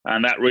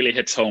 And that really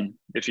hits home.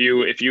 If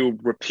you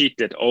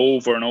repeat it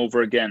over and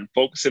over again,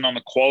 focusing on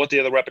the quality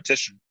of the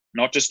repetition,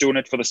 not just doing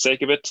it for the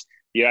sake of it,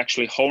 you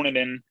actually hone it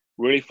in,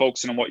 really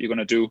focusing on what you're going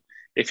to do.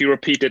 If you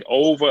repeat it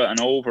over and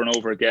over and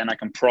over again, I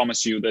can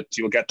promise you that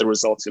you'll get the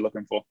results you're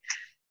looking for.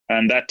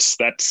 And that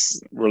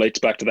relates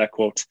back to that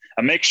quote.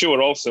 And make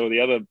sure also, the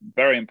other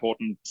very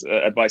important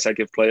advice I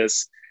give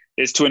players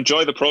is to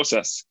enjoy the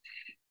process.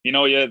 You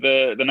know,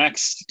 the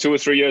next 2 or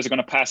 3 years are going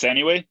to pass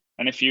anyway.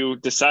 And if you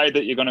decide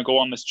that you're going to go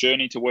on this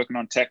journey to working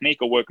on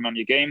technique or working on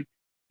your game,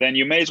 then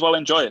you may as well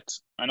enjoy it.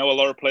 I know a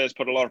lot of players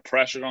put a lot of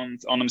pressure on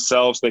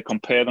themselves. They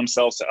compare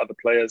themselves to other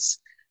players.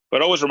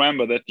 But always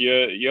remember that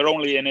you're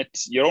only in it.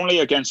 You're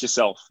only against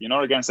yourself. You're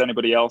not against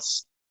anybody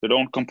else. So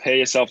don't compare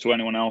yourself to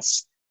anyone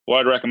else.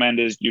 What I'd recommend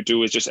is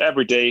just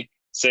every day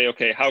say,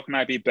 okay, how can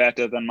I be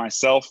better than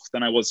myself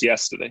than I was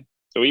yesterday?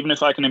 So even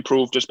if I can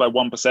improve just by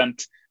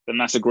 1%, then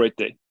that's a great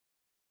day.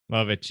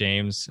 Love it,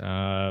 James.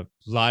 A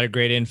lot of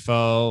great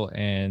info.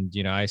 And,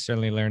 I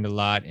certainly learned a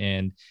lot.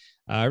 And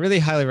I really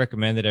highly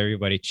recommend that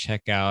everybody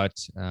check out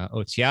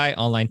OTI,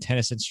 Online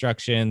Tennis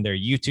Instruction, their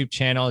YouTube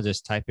channel.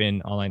 Just type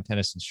in Online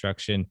Tennis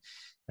Instruction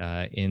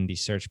in the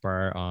search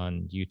bar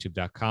on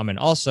youtube.com. And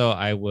also,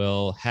 I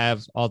will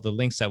have all the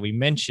links that we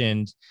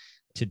mentioned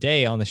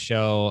today on the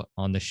show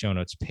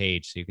notes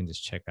page, so you can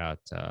just check out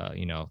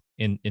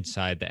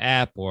inside the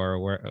app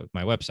or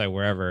my website,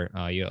 wherever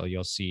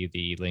you'll see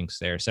the links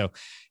there. So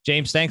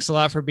James, thanks a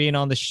lot for being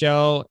on the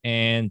show,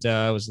 and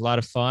it was a lot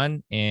of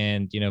fun,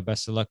 and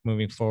best of luck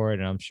moving forward,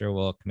 and I'm sure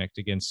we'll connect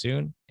again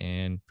soon,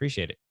 and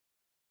appreciate it.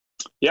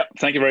 Yeah,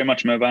 thank you very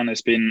much, Mervan.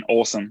 It's been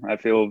awesome. I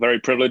feel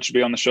very privileged to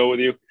be on the show with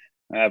you.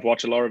 I've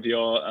watched a lot of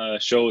your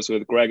shows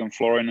with Greg and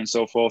Florian and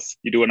so forth.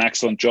 You do an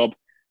excellent job.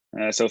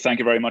 So thank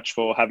you very much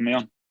for having me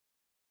on.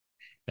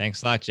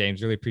 Thanks a lot,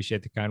 James. Really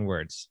appreciate the kind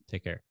words.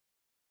 Take care.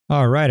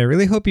 All right. I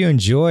really hope you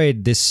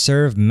enjoyed this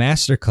Serve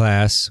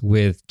Masterclass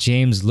with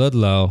James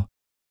Ludlow.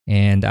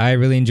 And I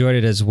really enjoyed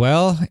it as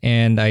well.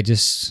 And I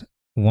just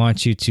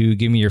want you to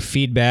give me your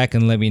feedback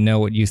and let me know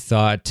what you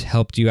thought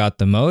helped you out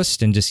the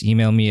most. And just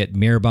email me at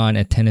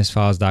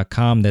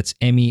mirban@tennisfiles.com. That's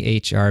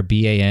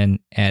MEHRBAN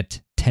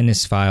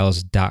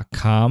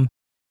 @tennisfiles.com.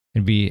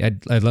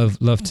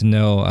 I'd love to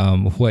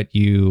know what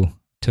you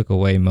took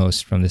away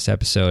most from this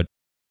episode.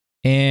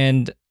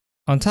 And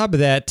on top of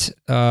that,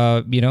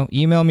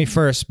 email me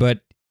first.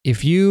 But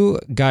if you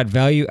got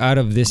value out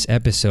of this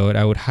episode,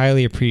 I would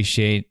highly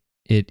appreciate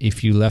it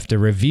if you left a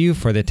review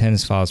for the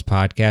Tennis Files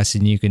podcast.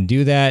 And you can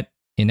do that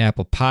in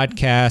Apple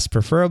Podcasts,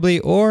 preferably,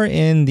 or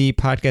in the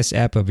podcast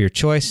app of your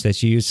choice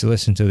that you use to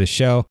listen to the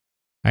show.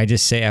 I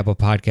just say Apple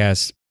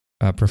Podcasts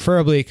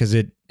preferably because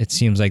it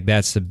seems like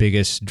that's the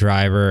biggest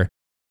driver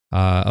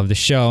of the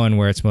show and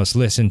where it's most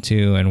listened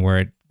to and where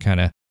it kind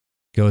of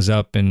goes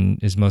up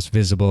and is most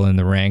visible in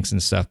the ranks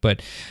and stuff.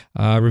 But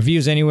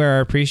reviews anywhere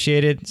are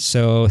appreciated.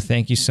 So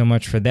thank you so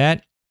much for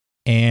that.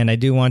 And I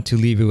do want to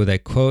leave you with a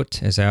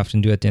quote, as I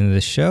often do at the end of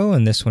the show.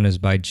 And this one is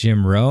by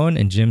Jim Rohn.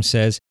 And Jim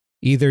says,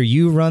 "Either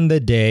you run the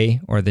day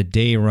or the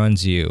day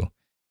runs you."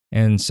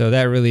 And so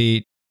that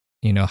really,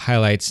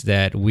 highlights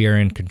that we are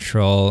in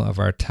control of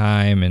our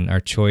time and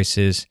our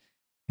choices.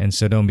 And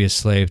so don't be a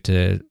slave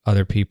to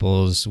other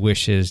people's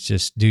wishes.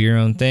 Just do your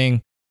own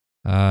thing.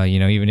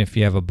 Even if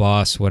you have a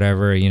boss,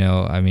 whatever, you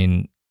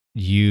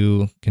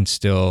can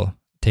still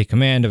take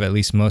command of at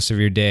least most of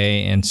your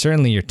day and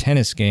certainly your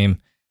tennis game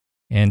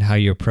and how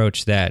you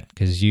approach that,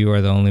 because you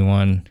are the only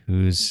one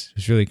who's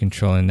really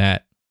controlling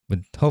that,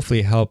 with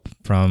hopefully help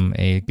from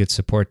a good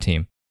support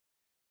team.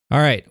 All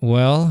right.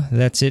 Well,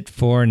 that's it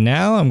for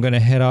now. I'm going to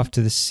head off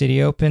to the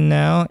City Open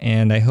now,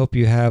 and I hope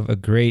you have a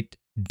great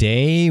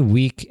day,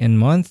 week, and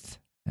month,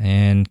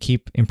 and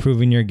keep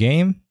improving your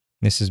game.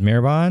 This is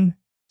Mirban,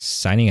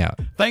 signing out.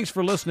 Thanks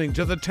for listening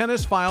to the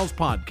Tennis Files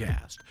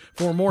podcast.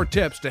 For more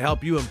tips to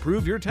help you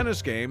improve your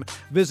tennis game,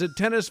 visit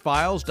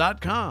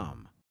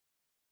tennisfiles.com.